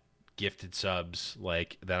bet gifted subs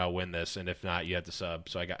like that I'll win this, and if not, you have to sub.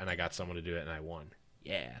 So I got someone to do it, and I won.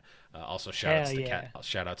 Also shout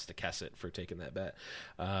outs to Kesset for taking that bet.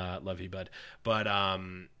 Love you, bud. But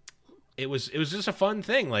it was just a fun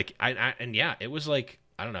thing. Like it was like,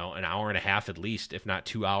 I don't know, an hour and a half at least, if not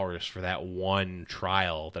 2 hours, for that one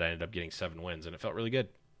trial that I ended up getting 7 wins, and it felt really good.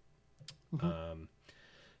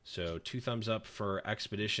 So 2 thumbs up for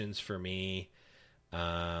Expeditions for me.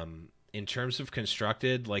 In terms of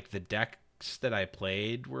constructed, like the decks that I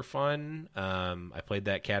played were fun. I played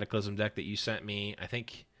that Cataclysm deck that you sent me. I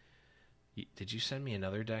think, did you send me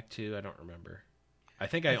another deck too? I don't remember. I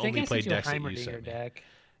think I only played decks that you sent me. Deck.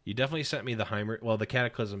 You definitely sent me the the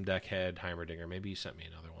Cataclysm deck had Heimerdinger. Maybe you sent me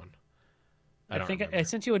another one. I think I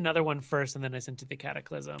sent you another one first, and then I sent you the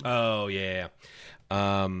Cataclysm. Oh yeah.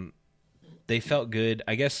 They felt good.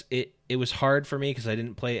 I guess it was hard for me because I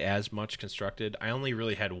didn't play as much constructed. I only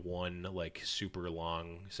really had one like super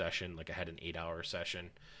long session. Like I had an 8-hour session,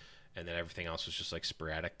 and then everything else was just like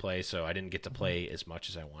sporadic play. So I didn't get to play as much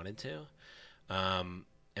as I wanted to. And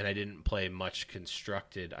I didn't play much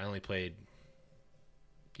constructed. I only played,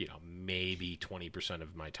 maybe 20%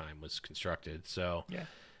 of my time was constructed. So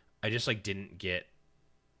I just like didn't get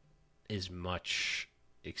as much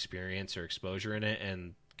experience or exposure in it.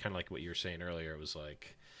 And kind of like what you were saying earlier, it was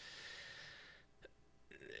like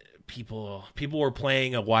people were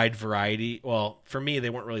playing a wide variety. Well, for me, they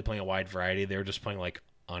weren't really playing a wide variety. They were just playing like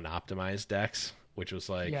unoptimized decks, which was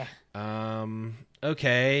like,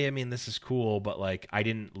 okay, I mean, this is cool, but like I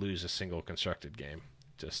didn't lose a single constructed game.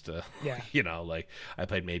 Just like I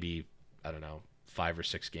played maybe, I don't know, 5 or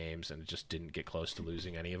 6 games and just didn't get close to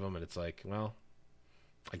losing any of them. And it's like, well,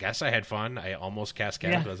 I guess I had fun. I almost cast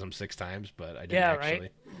Cataclysm 6 times, but I didn't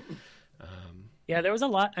actually. Right. There was a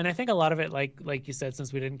lot, and I think a lot of it, like you said,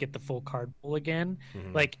 since we didn't get the full card pool again,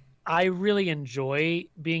 like I really enjoy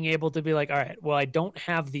being able to be like, all right, well, I don't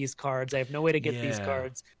have these cards. I have no way to get these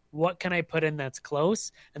cards. what can I put in that's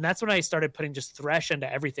close? And that's when I started putting just Thresh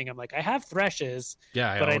into everything. I'm like, I have Threshes,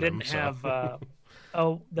 but I didn't have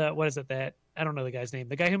what is it that I don't know the guy's name.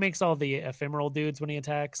 The guy who makes all the ephemeral dudes when he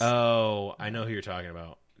attacks. Oh, I know who you're talking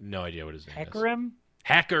about. No idea what his name Hecarim? is.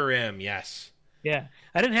 Hecarim, yes. Yeah,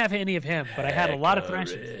 I didn't have any of him, but I had a lot of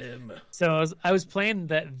Threshes. So I was playing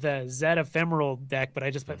the Zed ephemeral deck, but I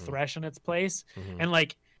just put Thresh in its place, and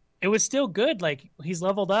like it was still good. Like he's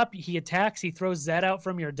leveled up, he attacks, he throws Zed out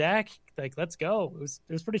from your deck. Like let's go. It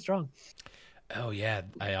was pretty strong. Oh yeah,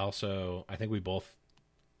 I think we both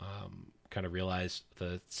kind of realized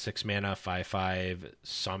the 6 mana 5/5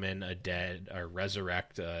 summon a dead or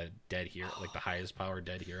resurrect a dead hero, like the highest power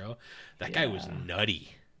dead hero. That guy was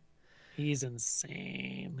nutty. He's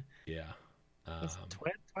insane. Yeah.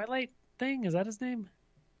 Twilight Thing? Is that his name?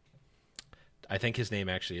 I think his name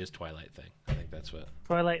actually is Twilight Thing. I think that's what.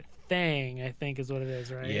 Twilight Thing, I think is what it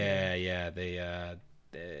is, right? Yeah. They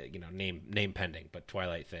name pending, but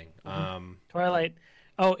Twilight Thing. Twilight.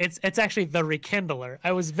 Oh, it's actually the Rekindler.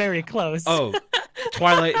 I was very close. Oh,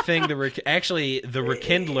 Twilight Thing. Actually, the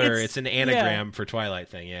Rekindler. It's an anagram for Twilight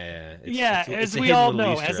Thing. Yeah. As we all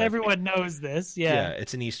know, as everyone knows this. Yeah,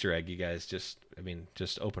 it's an Easter egg. You guys just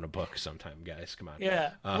open a book sometime, guys. Come on.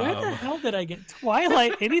 Yeah. Where the hell did I get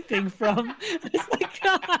Twilight anything from? It's like,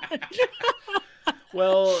 God.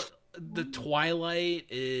 Well, the Twilight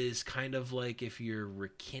is kind of like if you're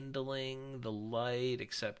rekindling the light,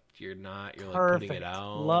 except you're not. You're like putting it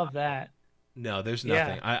out. Love that. No, there's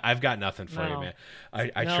nothing. Yeah. I've got nothing for you, man.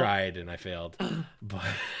 I tried and I failed. But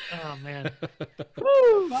oh man,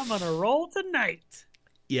 woo! I'm on a roll tonight.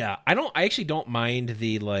 Yeah, I actually don't mind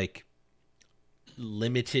the like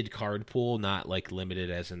limited card pool, not like limited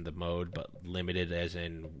as in the mode, but limited as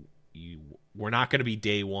in we're not going to be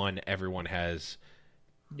day one. Everyone has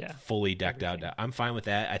fully decked out. I'm fine with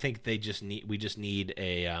that. I think we just need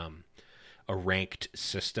a ranked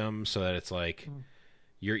system so that it's like.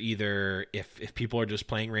 You're either if people are just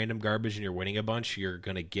playing random garbage and you're winning a bunch, you're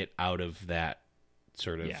gonna get out of that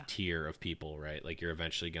sort of tier of people, right? Like you're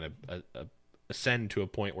eventually gonna ascend to a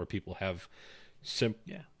point where people have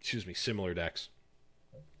similar decks.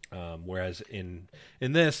 Whereas in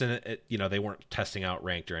this, and they weren't testing out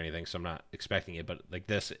ranked or anything, so I'm not expecting it. But like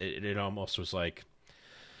this, it almost was like,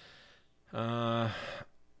 not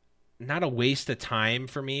a waste of time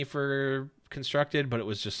for me for constructed, but it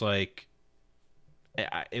was just like.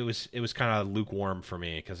 It was kind of lukewarm for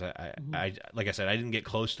me because I like I said, I didn't get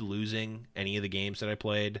close to losing any of the games that I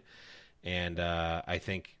played, and I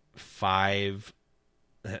think five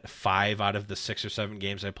out of the 6 or 7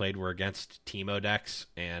 games I played were against Teemo decks,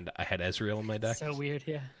 and I had Ezreal in my deck. So weird,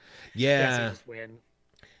 yeah. Yeah, just win.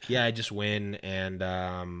 Yeah, I just win, and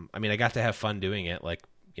I mean, I got to have fun doing it. Like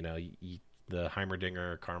the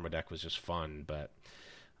Heimerdinger Karma deck was just fun, but.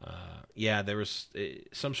 There was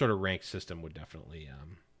some sort of ranked system would definitely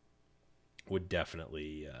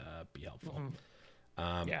be helpful.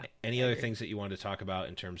 Any other things that you wanted to talk about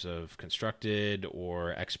in terms of constructed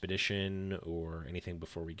or expedition or anything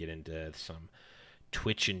before we get into some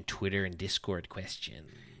Twitch and Twitter and Discord questions?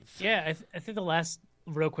 Yeah, I think the last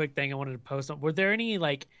real quick thing I wanted to post on, were there any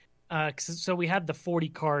like so we had the 40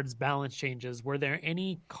 cards balance changes. Were there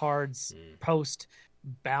any cards post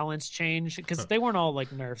balance change, because they weren't all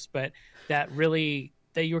like nerfs, but that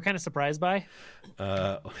you were kind of surprised by?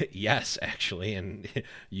 Yes, actually, and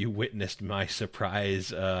you witnessed my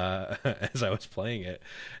surprise as I was playing it,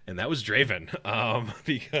 and that was Draven.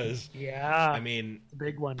 Because I mean,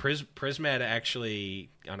 big one. Prismad actually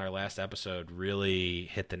on our last episode really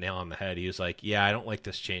hit the nail on the head. He was like, "Yeah, I don't like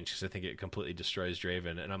this change because I think it completely destroys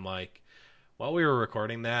Draven," and I'm like, while we were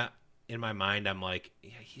recording that. In my mind, I'm like,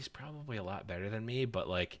 yeah, he's probably a lot better than me, but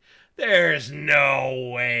like, there's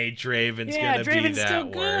no way Draven's gonna be that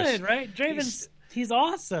still worse. Good, right? He's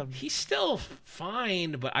awesome. He's still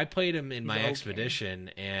fine, but I played him in my expedition,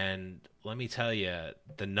 and let me tell you,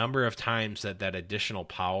 the number of times that additional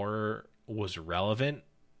power was relevant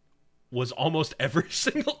was almost every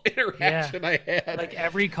single interaction I had. Like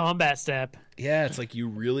every combat step. Yeah, it's like you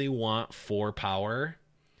really want 4 power,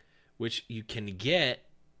 which you can get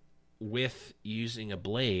with using a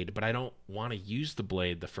blade, but I don't want to use the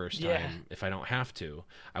blade the first time if I don't have to.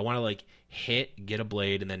 I want to like get a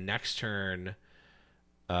blade, and then next turn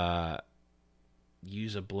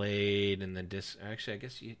use a blade, and then actually I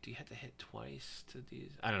guess you have to hit twice to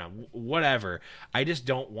these. I don't know, whatever. I just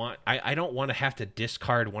don't want I don't want to have to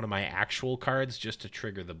discard one of my actual cards just to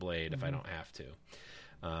trigger the blade if I don't have to.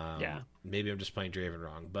 Maybe I'm just playing Draven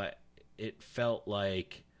wrong, but it felt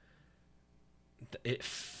like it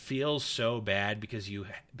feels so bad because you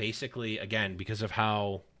basically, again, because of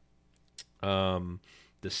how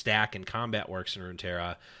the stack and combat works in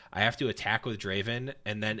Runeterra, I have to attack with Draven,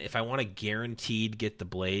 and then if I want to guaranteed get the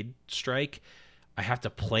blade strike, I have to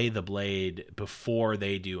play the blade before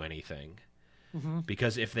they do anything. Mm-hmm.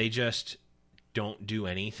 Because if they just don't do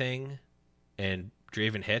anything and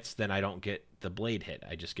Draven hits, then I don't get the blade hit.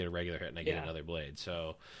 I just get a regular hit and I get another blade.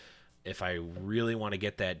 So if I really want to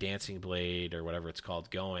get that dancing blade or whatever it's called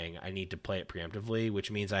going, I need to play it preemptively, which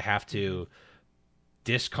means I have to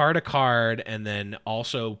discard a card and then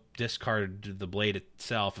also discard the blade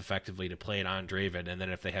itself effectively to play it on Draven. And then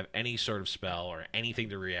if they have any sort of spell or anything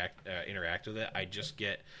to interact with it, I just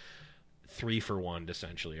get 3 for 1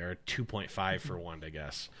 essentially, or 2.5 for 1, I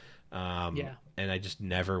guess. And I just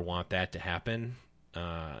never want that to happen,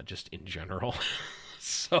 just in general.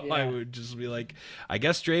 So I would just be like, I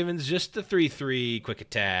guess Draven's just a 3/3 quick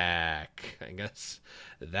attack. I guess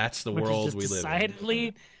that's the world we live in.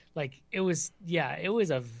 Decidedly, like it was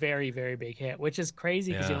a very, very big hit, which is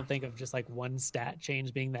crazy because you don't think of just like one stat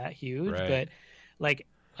change being that huge. Right. But like,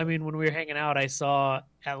 I mean, when we were hanging out, I saw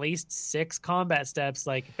at least 6 combat steps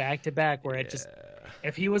like back to back where it just,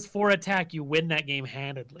 if he was 4 attack, you win that game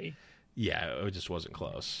handedly. Yeah, it just wasn't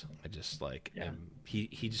close. I just like he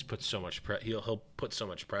just puts so much he'll put so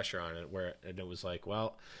much pressure on it and it was like,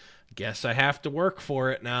 well, guess I have to work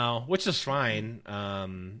for it now, which is fine.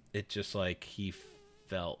 It just like he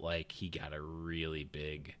felt like he got a really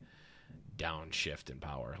big downshift in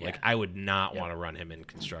power. Like I would not want to run him in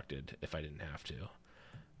constructed if I didn't have to.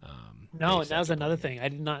 No, that was another thing. I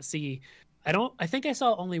did not see. I think I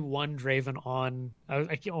saw only one Draven on.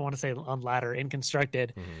 I can't want to say on ladder in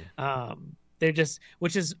constructed. They're just,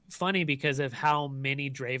 which is funny because of how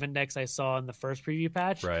many Draven decks I saw in the first preview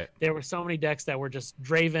patch. Right. There were so many decks that were just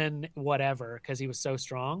Draven whatever because he was so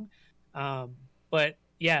strong. But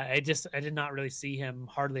yeah, I did not really see him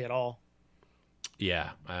hardly at all. Yeah.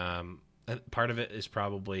 Part of it is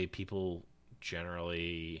probably people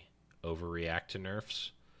generally overreact to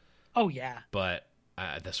nerfs. Oh yeah. But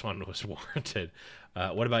this one was warranted.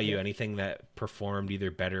 What about you? Anything that performed either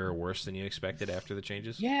better or worse than you expected after the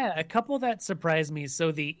changes? Yeah, a couple that surprised me.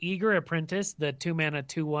 So the Eager Apprentice, the 2-mana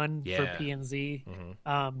 2/1 for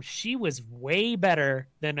PNZ, she was way better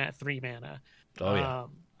than at 3 mana. Oh yeah.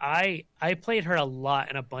 I played her a lot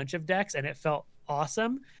in a bunch of decks, and it felt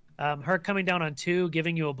awesome. Her coming down on 2,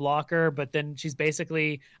 giving you a blocker, but then she's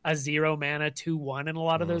basically a 0 mana 2/1 in a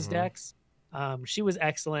lot of those decks. She was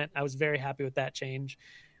excellent. I was very happy with that change.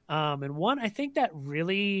 And one I think that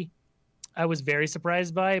really I was very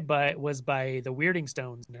surprised by, but was by the Weirding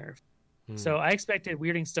Stones nerf. So I expected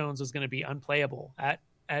Weirding Stones was going to be unplayable at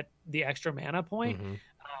the extra mana point.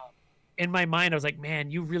 In my mind, I was like,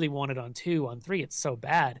 man, you really want it on 2, on 3. It's so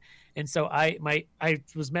bad. And so I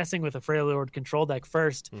was messing with a Freljord control deck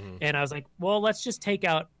first, and I was like, well, let's just take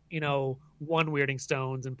out, 1 Weirding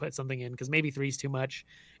Stones and put something in because maybe 3 is too much,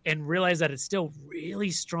 and realize that it's still really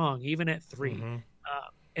strong even at 3.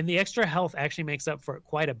 And the extra health actually makes up for it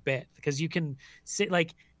quite a bit because you can sit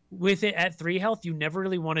like with it at 3 health. You never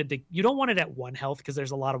really you don't want it at 1 health because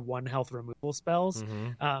there's a lot of 1 health removal spells.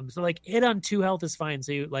 So like it on 2 health is fine.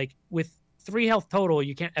 So you like with 3 health total,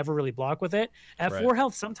 you can't ever really block with it. At 4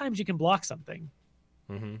 health, sometimes you can block something,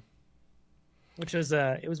 which was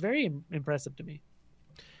it was very impressive to me.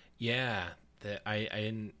 Yeah, I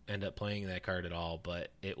didn't end up playing that card at all,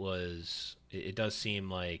 but it does seem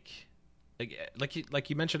like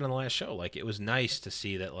you mentioned on the last show, like it was nice to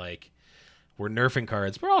see that like we're nerfing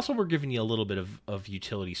cards, but also we're giving you a little bit of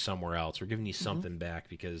utility somewhere else. We're giving you something back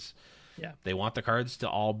because they want the cards to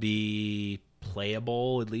all be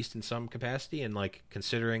playable, at least in some capacity, and like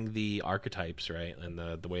considering the archetypes, right, and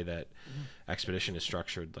the way that Expedition is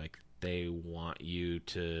structured, like they want you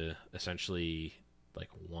to essentially like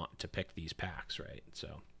want to pick these packs, right?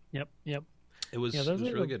 So yep it was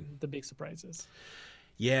really good. The big surprises.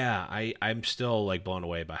 Yeah, I'm still like blown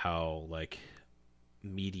away by how like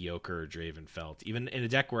mediocre Draven felt, even in a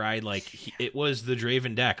deck where it was the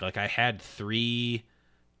Draven deck. Like I had 3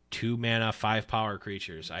 2-mana 5 power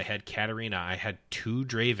creatures. I had Katarina. I had 2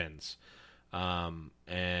 Dravens,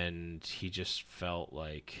 and he just felt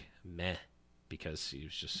like meh because he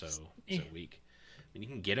was just so weak. I mean, you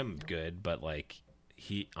can get him good, but like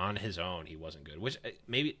he on his own he wasn't good. Which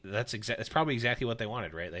maybe that's probably exactly what they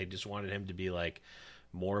wanted, right? They just wanted him to be like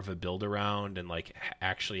more of a build around and like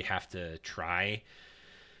actually have to try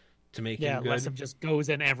to make him good. Less of just goes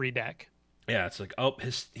in every deck. Yeah, it's like,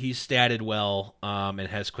 he's statted well, and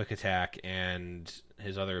has quick attack, and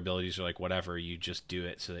his other abilities are like whatever. You just do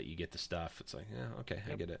it so that you get the stuff. It's like, yeah, okay,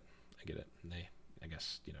 I get it. And they, I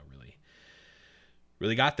guess,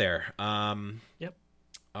 really got there. Yep.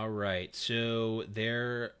 All right, so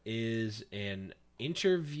there is an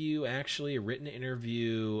interview, actually, a written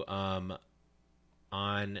interview on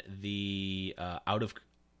the out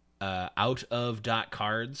of dot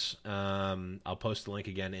cards. I'll post the link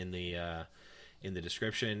again in the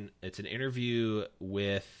description. It's an interview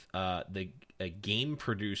with a game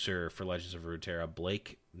producer for Legends of Runeterra,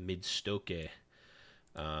 Blake Midstoke,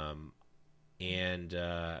 and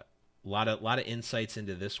a lot of insights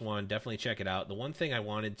into this one. Definitely check it out. The one thing I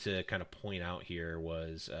wanted to kind of point out here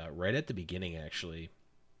was right at the beginning, actually,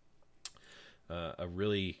 a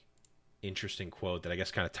really interesting quote that I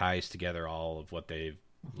guess kind of ties together all of what they've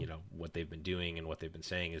been doing and what they've been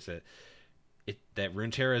saying, is that that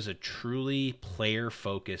Runeterra is a truly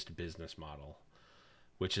player-focused business model,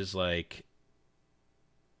 which is like,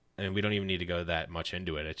 I mean, we don't even need to go that much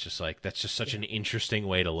into it. It's just like, that's just such an interesting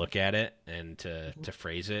way to look at it and to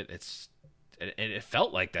phrase it. It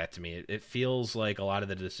felt like that to me. It feels like a lot of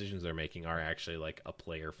the decisions they're making are actually like a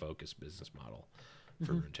player-focused business model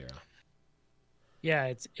for Runeterra.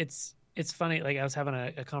 Yeah, it's funny. Like, I was having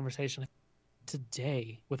a conversation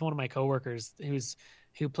today with one of my coworkers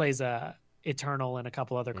who plays Eternal and a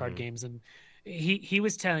couple other card games, and he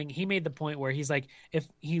made the point where he's like, if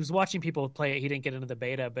he was watching people play it, he didn't get into the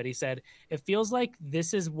beta, but he said it feels like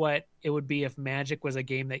this is what it would be if Magic was a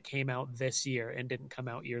game that came out this year and didn't come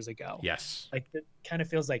out years ago. Yes, like it kind of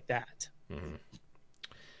feels like that.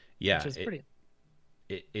 Yeah, which is pretty.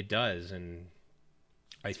 It does, and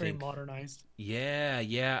it's very modernized. Yeah,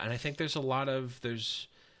 and I think there's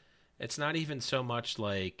it's not even so much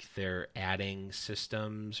like they're adding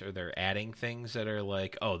systems or they're adding things that are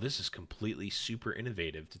like, oh, this is completely super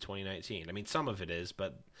innovative to 2019. I mean, some of it is,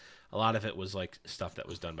 but a lot of it was like stuff that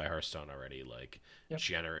was done by Hearthstone already, like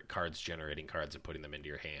generating cards and putting them into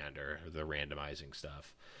your hand, or the randomizing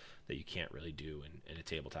stuff that you can't really do in a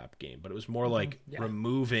tabletop game. But it was more like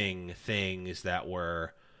removing things that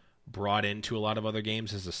were brought into a lot of other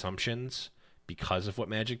games as assumptions because of what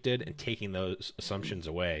Magic did, and taking those assumptions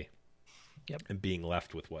away. Yep. And being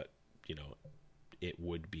left with what, it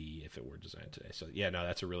would be if it were designed today. So yeah, no,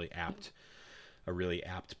 that's a really apt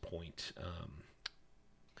point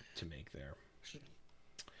to make there.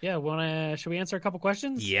 Yeah, should we answer a couple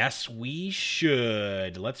questions? Yes, we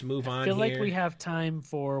should. Let's move on. I feel like we have time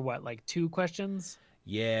for like 2 questions.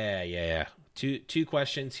 Yeah. Two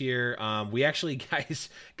questions here. We actually, guys,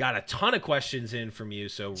 got a ton of questions in from you,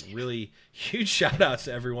 so really huge shout outs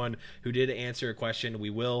to everyone who did answer a question.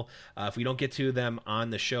 We will, if we don't get to them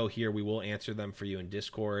on the show here, we will answer them for you in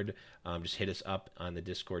Discord. Just hit us up on the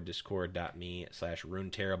Discord,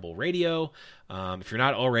 discord.me/RuneTerrableRadio. If you're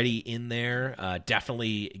not already in there,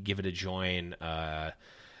 definitely give it a join.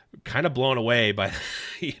 Kind of blown away by,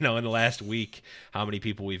 in the last week, how many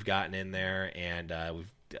people we've gotten in there, and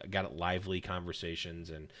we've got lively conversations,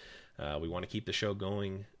 and we want to keep the show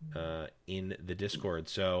going in the Discord.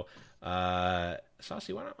 So,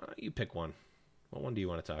 Saucy, why don't you pick one? What one do you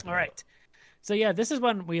want to talk about? All right. So, yeah, this is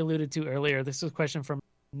one we alluded to earlier. This was a question from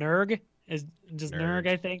Nerg. Is just Nerg,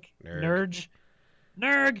 I think. Nerg.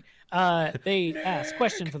 They asked,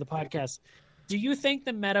 question for the podcast. Do you think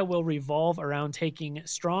the meta will revolve around taking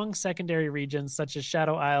strong secondary regions such as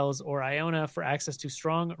Shadow Isles or Iona for access to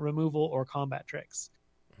strong removal or combat tricks?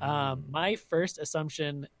 My first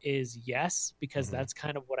assumption is yes, because that's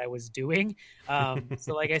kind of what I was doing.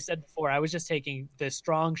 So like I said before, I was just taking the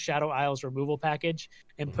strong Shadow Isles removal package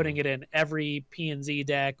and putting it in every P&Z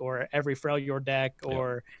deck or every Freljord deck,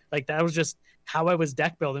 or like that was just how I was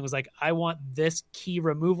deck building. Was like, I want this key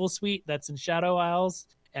removal suite that's in Shadow Isles,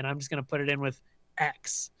 and I'm just going to put it in with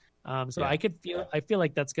X. I feel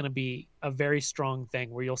like that's going to be a very strong thing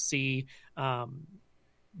where you'll see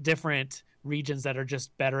different regions that are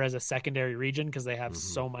just better as a secondary region because they have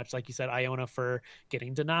so much, like you said, Iona for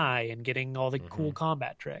getting deny and getting all the cool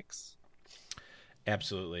combat tricks.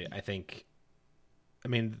 Absolutely.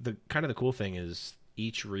 The cool thing is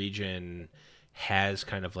each region has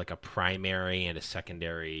kind of like a primary and a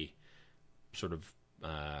secondary sort of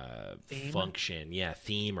function.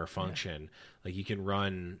 Theme or function. Like you can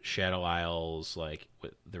run Shadow Isles like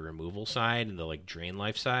with the removal side and the like drain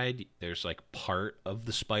life side. There's like part of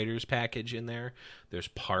the spiders package in there. There's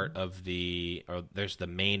part of there's the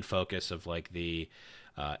main focus of like the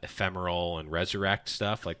ephemeral and resurrect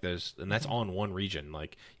stuff. Like and that's all in one region.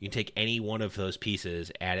 Like you can take any one of those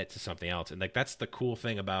pieces, add it to something else. And like that's the cool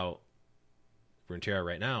thing about Runeterra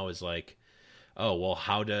right now is like, oh, well,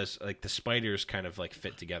 how does like the spiders kind of like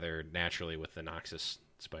fit together naturally with the Noxus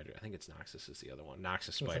spider? I think it's Noxus is the other one.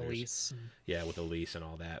 Noxus spiders. With Elise. Yeah, with Elise and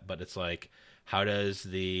all that. But it's like, how does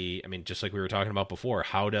just like we were talking about before,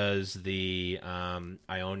 how does the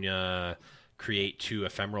Ionia create 2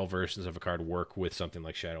 ephemeral versions of a card work with something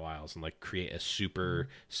like Shadow Isles and like create a super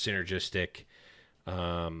synergistic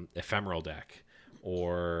ephemeral deck?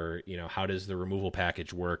 Or, you know, how does the removal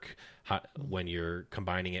package work when you're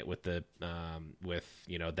combining it with the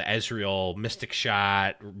you know, the Ezreal Mystic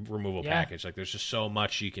Shot removal package? Like, there's just so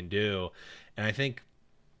much you can do, and I think,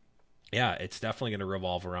 yeah, it's definitely going to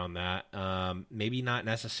revolve around that. Maybe not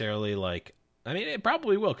necessarily like, I mean, it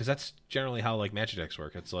probably will, because that's generally how like Magic decks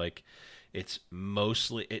work. It's like, it's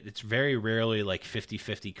mostly, it's very rarely like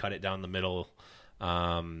 50-50 cut it down the middle.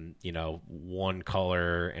 You know, one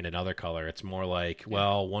color and another color. It's more like,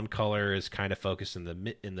 well, one color is kind of focused in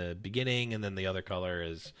the beginning, and then the other color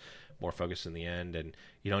is more focused in the end, and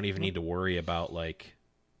you don't even need to worry about like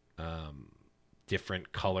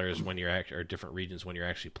different colors when you're or different regions when you're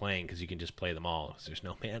actually playing, because you can just play them all. There's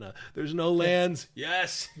no mana, there's no lands.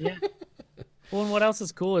 Yes. Yeah. Well, and what else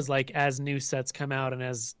is cool is like as new sets come out and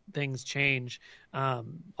as things change, all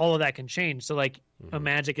of that can change. So like a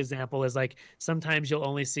Magic example is like sometimes you'll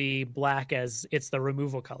only see black as it's the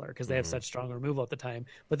removal color because they have such strong removal at the time.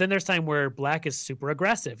 But then there's time where black is super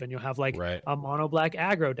aggressive and you'll have like a mono black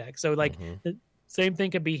aggro deck. So like the same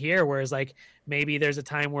thing could be here, whereas like maybe there's a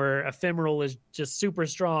time where ephemeral is just super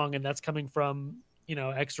strong and that's coming from, you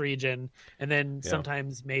know, X region, and then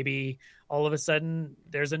sometimes maybe all of a sudden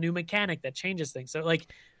there's a new mechanic that changes things. So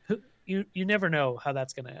like you never know how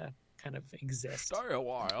that's gonna kind of exist. Stay a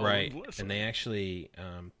while, right? And they actually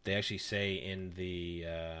say in the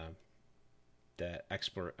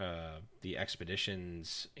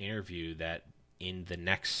Expeditions interview that in the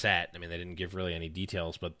next set, I mean, they didn't give really any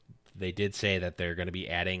details, but they did say that they're going to be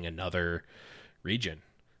adding another region.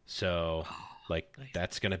 So like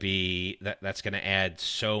that's going to be that's going to add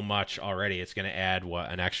so much already. It's going to add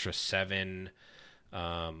an extra 7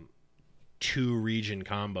 2 region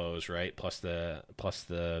combos, right? Plus the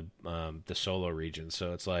solo region.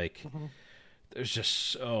 So it's like there's just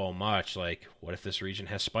so much. Like, what if this region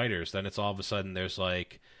has spiders? Then it's all of a sudden there's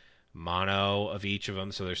like mono of each of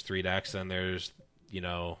them. So there's 3 decks. Then there's, you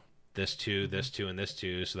know, this 2, this 2, and this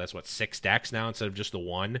 2. So that's what, 6 decks now instead of just the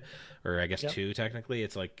 1, or I guess 2 technically.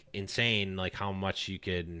 It's like insane, like how much you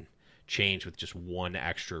can change with just 1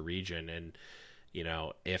 extra region. And, you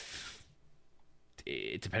know, if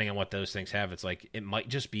depending on what those things have, it's like it might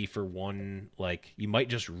just be for one, like you might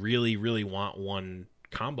just really, really want one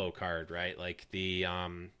combo card, right? Like the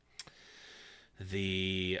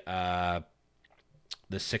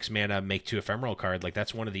 6 mana make 2 ephemeral card. Like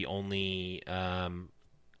that's one of the only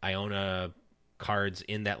Iona cards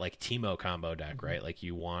in that like Teemo combo deck, right? Like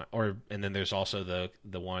you want, and then there's also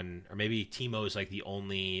the one, or maybe Teemo is like the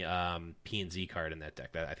only P&Z card in that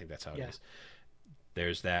deck. I think that's how it is.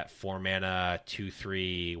 There's that 4 mana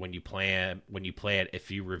 2/3 when you play it, if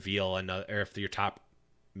you reveal another, or if your top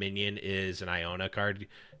minion is an Iona card,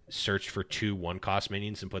 search for 2 1-cost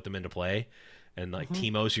minions and put them into play. And like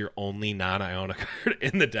Teemo's your only non-Iona card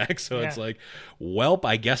in the deck, so it's like, welp,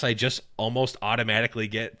 I guess I just almost automatically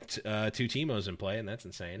get 2 Teemos in play, and that's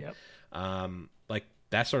insane. Like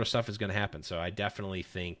that sort of stuff is going to happen. So I definitely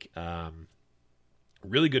think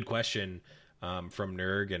really good question from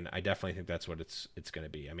Nerg, and I definitely think that's what it's going to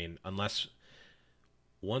be. I mean, unless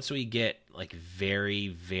once we get like very,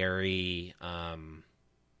 very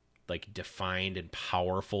like defined and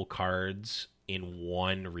powerful cards in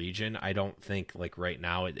one region, I don't think like right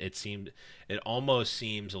now it almost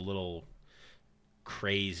seems a little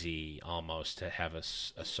crazy almost to have a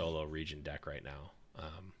solo region deck right now,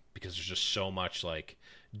 because there's just so much like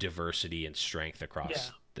diversity and strength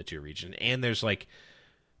across the 2 regions, and there's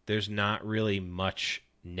not really much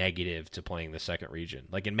negative to playing the second region.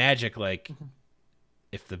 Like in Magic, like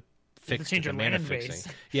if the mana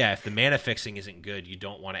fixing, if the mana fixing isn't good, you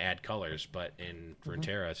don't want to add colors. But in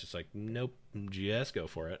Runeterra, it's just like, nope, just go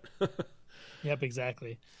for it. Yep,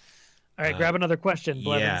 exactly. All right, grab another question,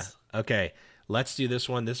 Blevins. Yeah, okay. Let's do this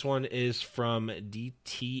one. This one is from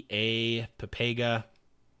DTA Papega.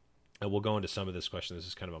 We'll go into some of this question. This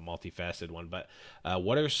is kind of a multifaceted one, but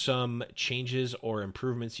what are some changes or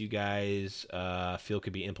improvements you guys feel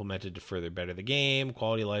could be implemented to further better the game,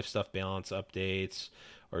 quality of life stuff, balance updates,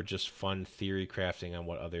 or just fun theory crafting on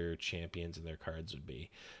what other champions and their cards would be?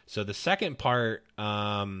 So the second part,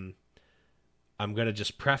 I'm going to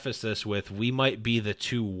just preface this with, we might be the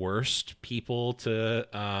 2 worst people to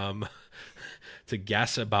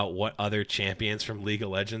guess about what other champions from League of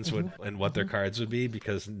Legends would and what their cards would be,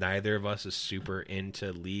 because neither of us is super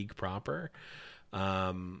into League proper. So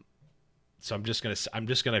I'm just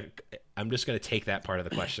gonna I'm just going to take that part of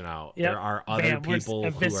the question out. Yep. There are other people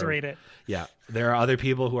eviscerate it. Yeah, there are other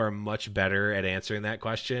people who are much better at answering that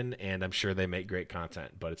question, and I'm sure they make great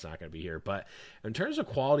content, but it's not going to be here. But in terms of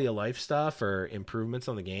quality of life stuff or improvements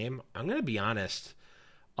on the game, I'm going to be honest.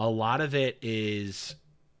 A lot of it is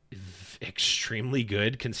extremely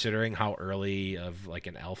good considering how early of like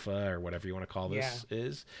an alpha or whatever you want to call this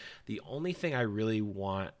is. The only thing I really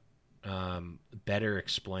want better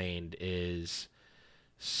explained is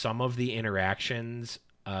some of the interactions.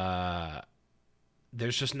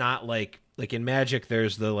 There's just not like in Magic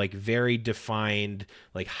there's the like very defined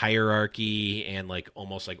like hierarchy and like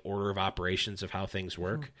almost like order of operations of how things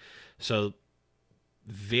work. So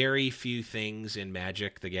very few things in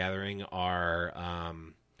Magic the Gathering are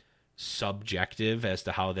subjective as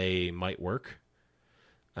to how they might work.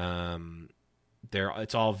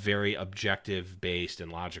 It's all very objective based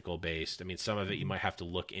and logical based. I mean, some of it you might have to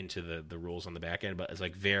look into the rules on the back end, but it's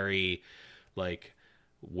like very like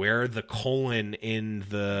where the colon in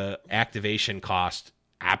the activation cost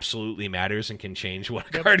absolutely matters and can change what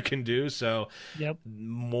a card can do. So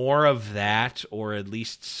more of that, or at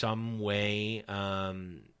least some way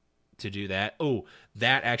to do that. Oh,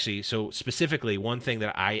 that actually, so specifically one thing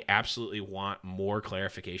that I absolutely want more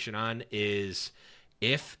clarification on is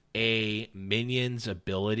if a minion's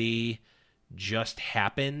ability just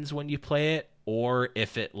happens when you play it, or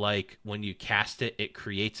if it like when you cast it, it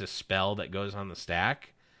creates a spell that goes on the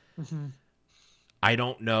stack. I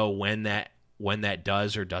don't know when that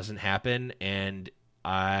does or doesn't happen. And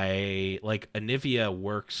I like Anivia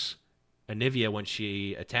when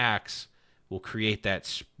she attacks will create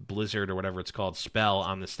that blizzard or whatever it's called spell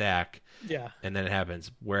on the stack. Yeah. And then it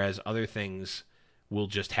happens. Whereas other things will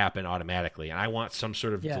just happen automatically. And I want some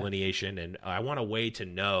sort of delineation, and I want a way to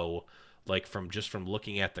know, like from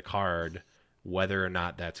looking at the card, whether or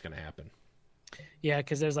not that's going to happen. Yeah,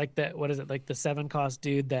 because there's like like the 7-cost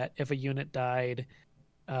dude that if a unit died,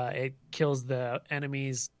 it kills the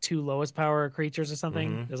enemy's 2 lowest power creatures or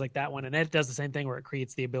something. There's like that one, and it does the same thing where it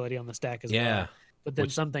creates the ability on the stack as well. But then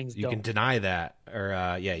some things you can deny that,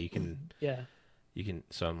 or you can. You can.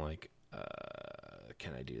 So I'm like,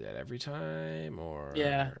 can I do that every time, or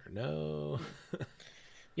no?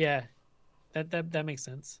 That makes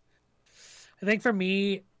sense. I think for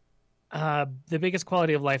me, the biggest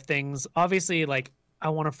quality of life things, obviously, like I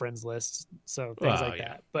want a friends list, so things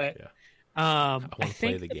that. But I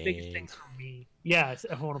think the biggest things for me, I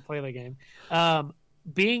want to play the game.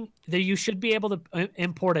 Being that you should be able to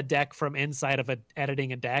import a deck from inside of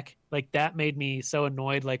editing a deck, like that made me so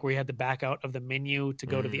annoyed. Like where you had to back out of the menu to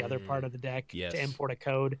go to the other part of the deck to import a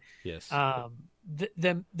code.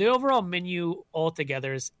 The overall menu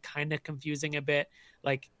altogether is kind of confusing a bit.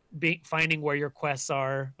 Like finding where your quests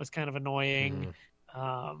are was kind of annoying.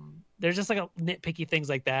 There's just like nitpicky things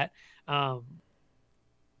like that. That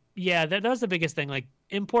was the biggest thing. Like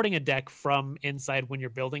importing a deck from inside when you're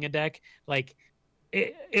building a deck, like.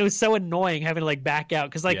 It was so annoying having to like back out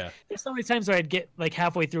because there's so many times where I'd get like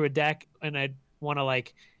halfway through a deck and I'd want to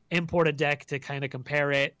like import a deck to kind of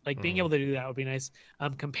compare it. Like being able to do that would be nice.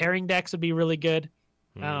 Comparing decks would be really good.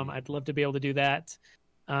 I'd love to be able to do that.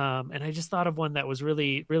 And I just thought of one that was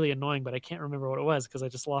really, really annoying, but I can't remember what it was because I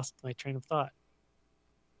just lost my train of thought.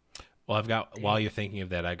 Well, while you're thinking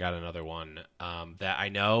of that, I got another one that I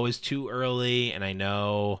know is too early, and I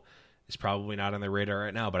know is probably not on the radar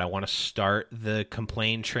right now, but I want to start the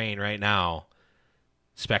complain train right now.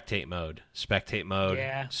 Spectate mode,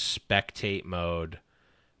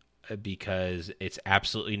 because it's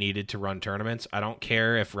absolutely needed to run tournaments. I don't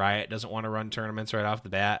care if Riot doesn't want to run tournaments right off the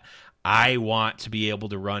bat. I want to be able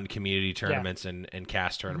to run community tournaments and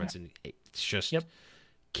cast tournaments, and it's just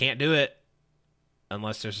can't do it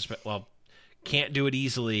unless there's can't do it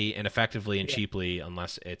easily and effectively and cheaply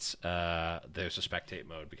unless it's there's a spectate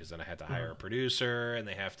mode, because then I had to hire a producer and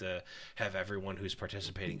they have to have everyone who's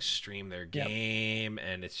participating stream their game,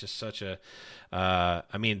 and it's just such a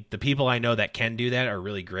I mean, the people I know that can do that are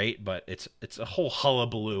really great, but it's a whole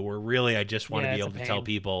hullabaloo where really I just want to be able to tell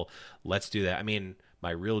people, let's do that. I mean,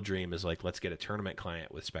 my real dream is like, let's get a tournament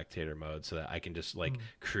client with spectator mode so that I can just like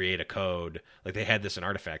create a code. Like they had this in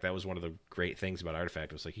Artifact. That was one of the great things about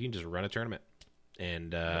Artifact, was like you can just run a tournament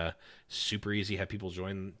and super easy, have people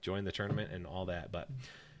join the tournament and all that. But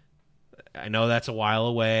I know that's a while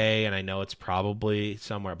away, and I know it's probably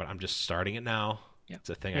somewhere, but I'm just starting it now. It's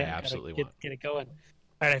a thing I absolutely want. Get it going.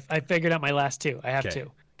 All right, I figured out my last two. I have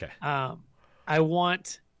two. Okay. I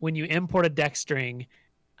want, when you import a deck string,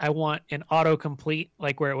 I want an autocomplete,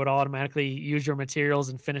 like where it would automatically use your materials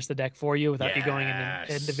and finish the deck for you without you going in and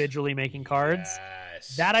individually making cards.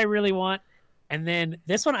 That I really want. And then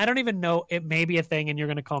this one, I don't even know. It may be a thing, and you're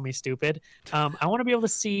going to call me stupid. I want to be able to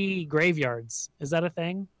see graveyards. Is that a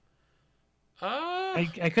thing?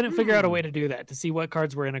 I couldn't figure out a way to do that, to see what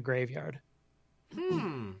cards were in a graveyard.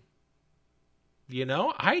 You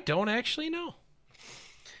know, I don't actually know.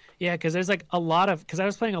 Yeah, because there's like a lot of, because I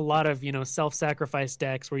was playing a lot of, you know, self-sacrifice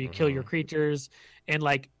decks where you kill your creatures, and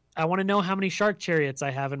like I want to know how many Shark Chariots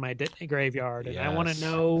I have in my graveyard, and I want to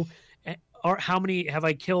know, or how many have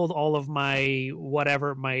I killed all of my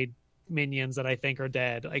minions that I think are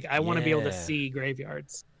dead. Like I want to be able to see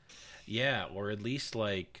graveyards. Yeah, or at least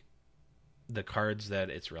like the cards that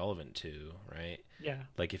it's relevant to, right? Yeah.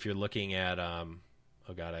 Like if you're looking at oh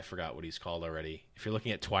god, I forgot what he's called already. If you're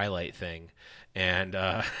looking at Twilight Thing, and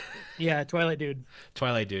yeah, Twilight Dude.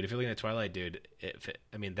 Twilight Dude. If you're looking at Twilight Dude,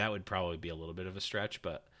 I mean that would probably be a little bit of a stretch,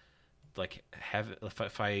 but like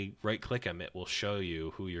if I right click him, it will show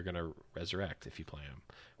you who you're gonna resurrect if you play him.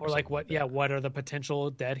 Or like what? Like what are the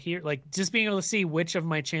potential dead here? Like just being able to see which of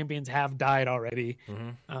my champions have died already.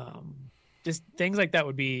 Just things like that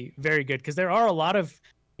would be very good, because there are a lot of,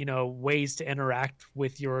 you know, ways to interact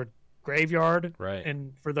with your graveyard. Right.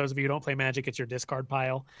 And for those of you who don't play Magic, it's your discard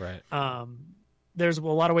pile. Right. There's a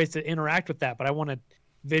lot of ways to interact with that, but I want to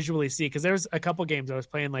visually see, because there's a couple games I was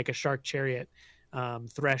playing like a Shark Chariot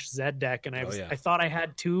Thresh Zed deck, and I thought I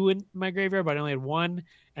had 2 in my graveyard, but I only had 1,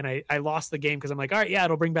 and I lost the game because I'm like, all right, yeah,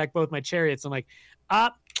 it'll bring back both my chariots. I'm like,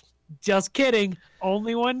 just kidding,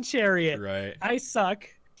 only 1 chariot. Right. I suck.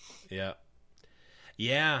 Yeah.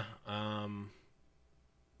 Yeah.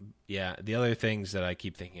 Yeah. The other things that I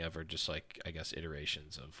keep thinking of are just like, I guess,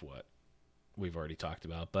 iterations of what we've already talked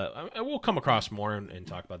about, but I will come across more and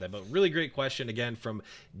talk about that. But really great question again from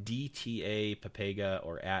DTA Papega,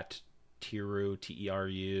 or at Teru,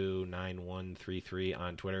 Teru 9133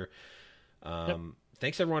 on Twitter.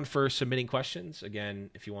 Thanks everyone for submitting questions. Again,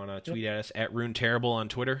 if you want to tweet at us at Rune Terrible on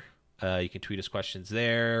Twitter, you can tweet us questions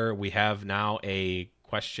there. We have now a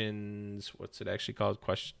questions. What's it actually called?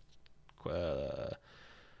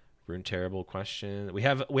 Rune Terrible question. We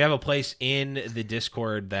have a place in the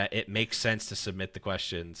Discord that it makes sense to submit the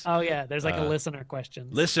questions. Oh yeah, there's like a listener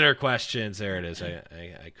questions. Listener questions. There it is.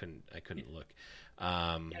 I couldn't look.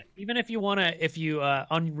 Even if you want to,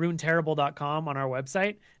 on runeterrible.com on our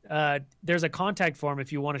website, there's a contact form.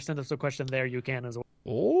 If you want to send us a question there, you can as well.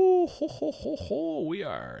 Oh, ho, ho, ho, ho. We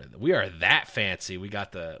are that fancy. We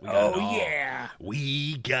got it all. Yeah.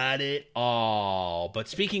 We got it all. But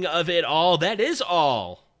speaking of it all, that is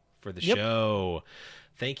all for the show.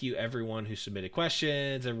 Thank you, everyone who submitted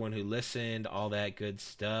questions, everyone who listened, all that good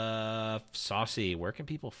stuff. Saucy, where can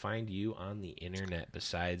people find you on the internet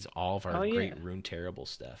besides all of our great Rune Terrible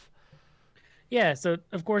stuff? Yeah, so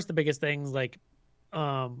of course the biggest things like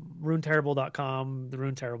runeterrible.com, the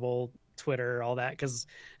Rune Terrible Twitter, all that, because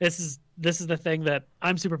this is the thing that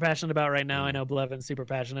I'm super passionate about right now. I know Blevin's super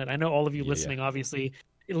passionate. I know all of you listening, obviously,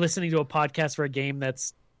 listening to a podcast for a game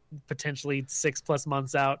that's potentially 6+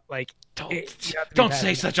 months out. Like, don't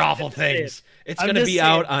say such awful things. It's going to be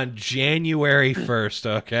out on January 1st.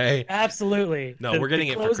 Okay. Absolutely. No, we're getting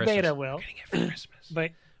it for Christmas. Beta will. We're getting it for Christmas.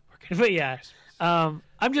 but yeah,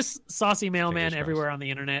 I'm just Saucy Mailman everywhere on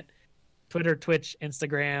the internet. Twitter, Twitch,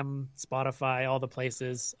 Instagram, Spotify, all the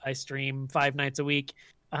places. I stream 5 nights a week.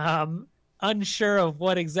 Unsure of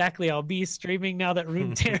what exactly I'll be streaming now that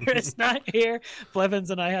Rune Terror is not here. Blevins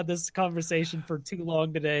and I had this conversation for too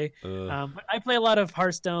long today. But I play a lot of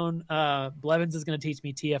Hearthstone. Blevins is going to teach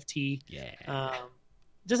me TFT. Yeah.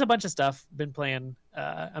 Just a bunch of stuff. Been playing.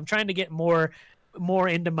 I'm trying to get more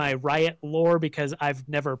into my Riot lore, because I've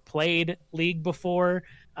never played League before.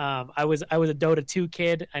 I was a Dota 2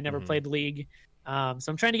 kid. I never played League. So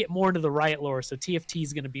I'm trying to get more into the Riot lore. So TFT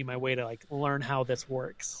is going to be my way to like learn how this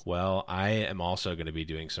works. Well, I am also going to be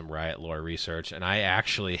doing some Riot lore research, and I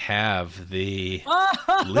actually have the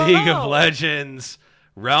League of Legends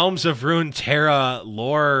Realms of Runeterra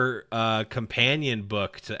lore companion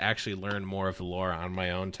book to actually learn more of the lore on my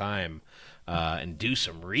own time and do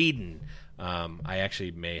some reading. I actually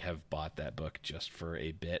may have bought that book just for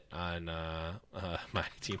a bit on my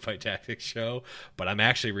Teamfight Tactics show, but I'm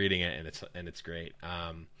actually reading it, and it's great.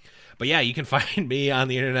 But yeah, you can find me on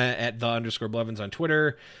the internet at @the_Blevins on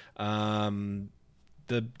Twitter.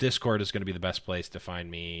 The Discord is going to be the best place to find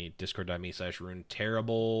me.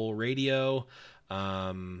 Discord.me/Runeterrible Radio,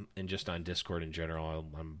 and just on Discord in general,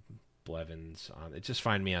 I'm Blevins. Just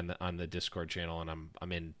find me on the Discord channel, and I'm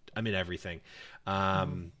in everything.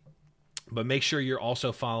 But make sure you're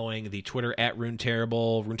also following the Twitter at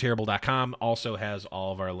RuneTerrible. RuneTerrible.com also has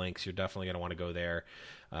all of our links. You're definitely going to want to go there.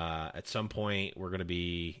 At some point, we're going to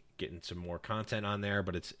be getting some more content on there,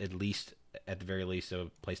 but it's at least at the very least,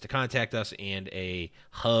 a place to contact us and a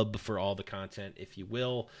hub for all the content, if you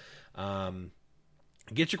will.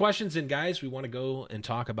 Get your questions in, guys. We want to go and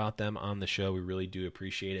talk about them on the show. We really do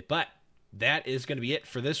appreciate it. But that is going to be it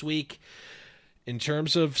for this week. In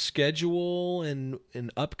terms of schedule and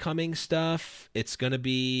upcoming stuff, it's going to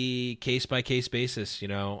be case-by-case basis.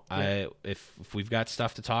 If we've got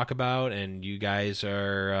stuff to talk about and you guys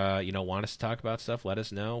are, want us to talk about stuff, let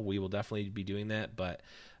us know. We will definitely be doing that. But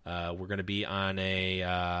we're going to be on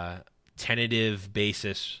a tentative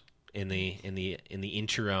basis in the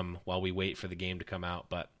interim while we wait for the game to come out,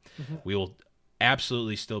 but we will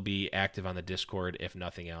absolutely still be active on the Discord if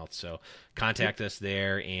nothing else. So contact us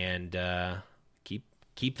there and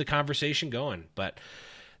keep the conversation going. But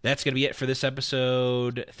that's going to be it for this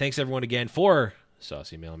episode. Thanks everyone again for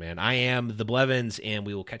Saucy Mailman. I am the Blevins, and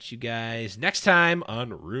we will catch you guys next time on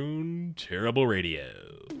Rune Terrible Radio.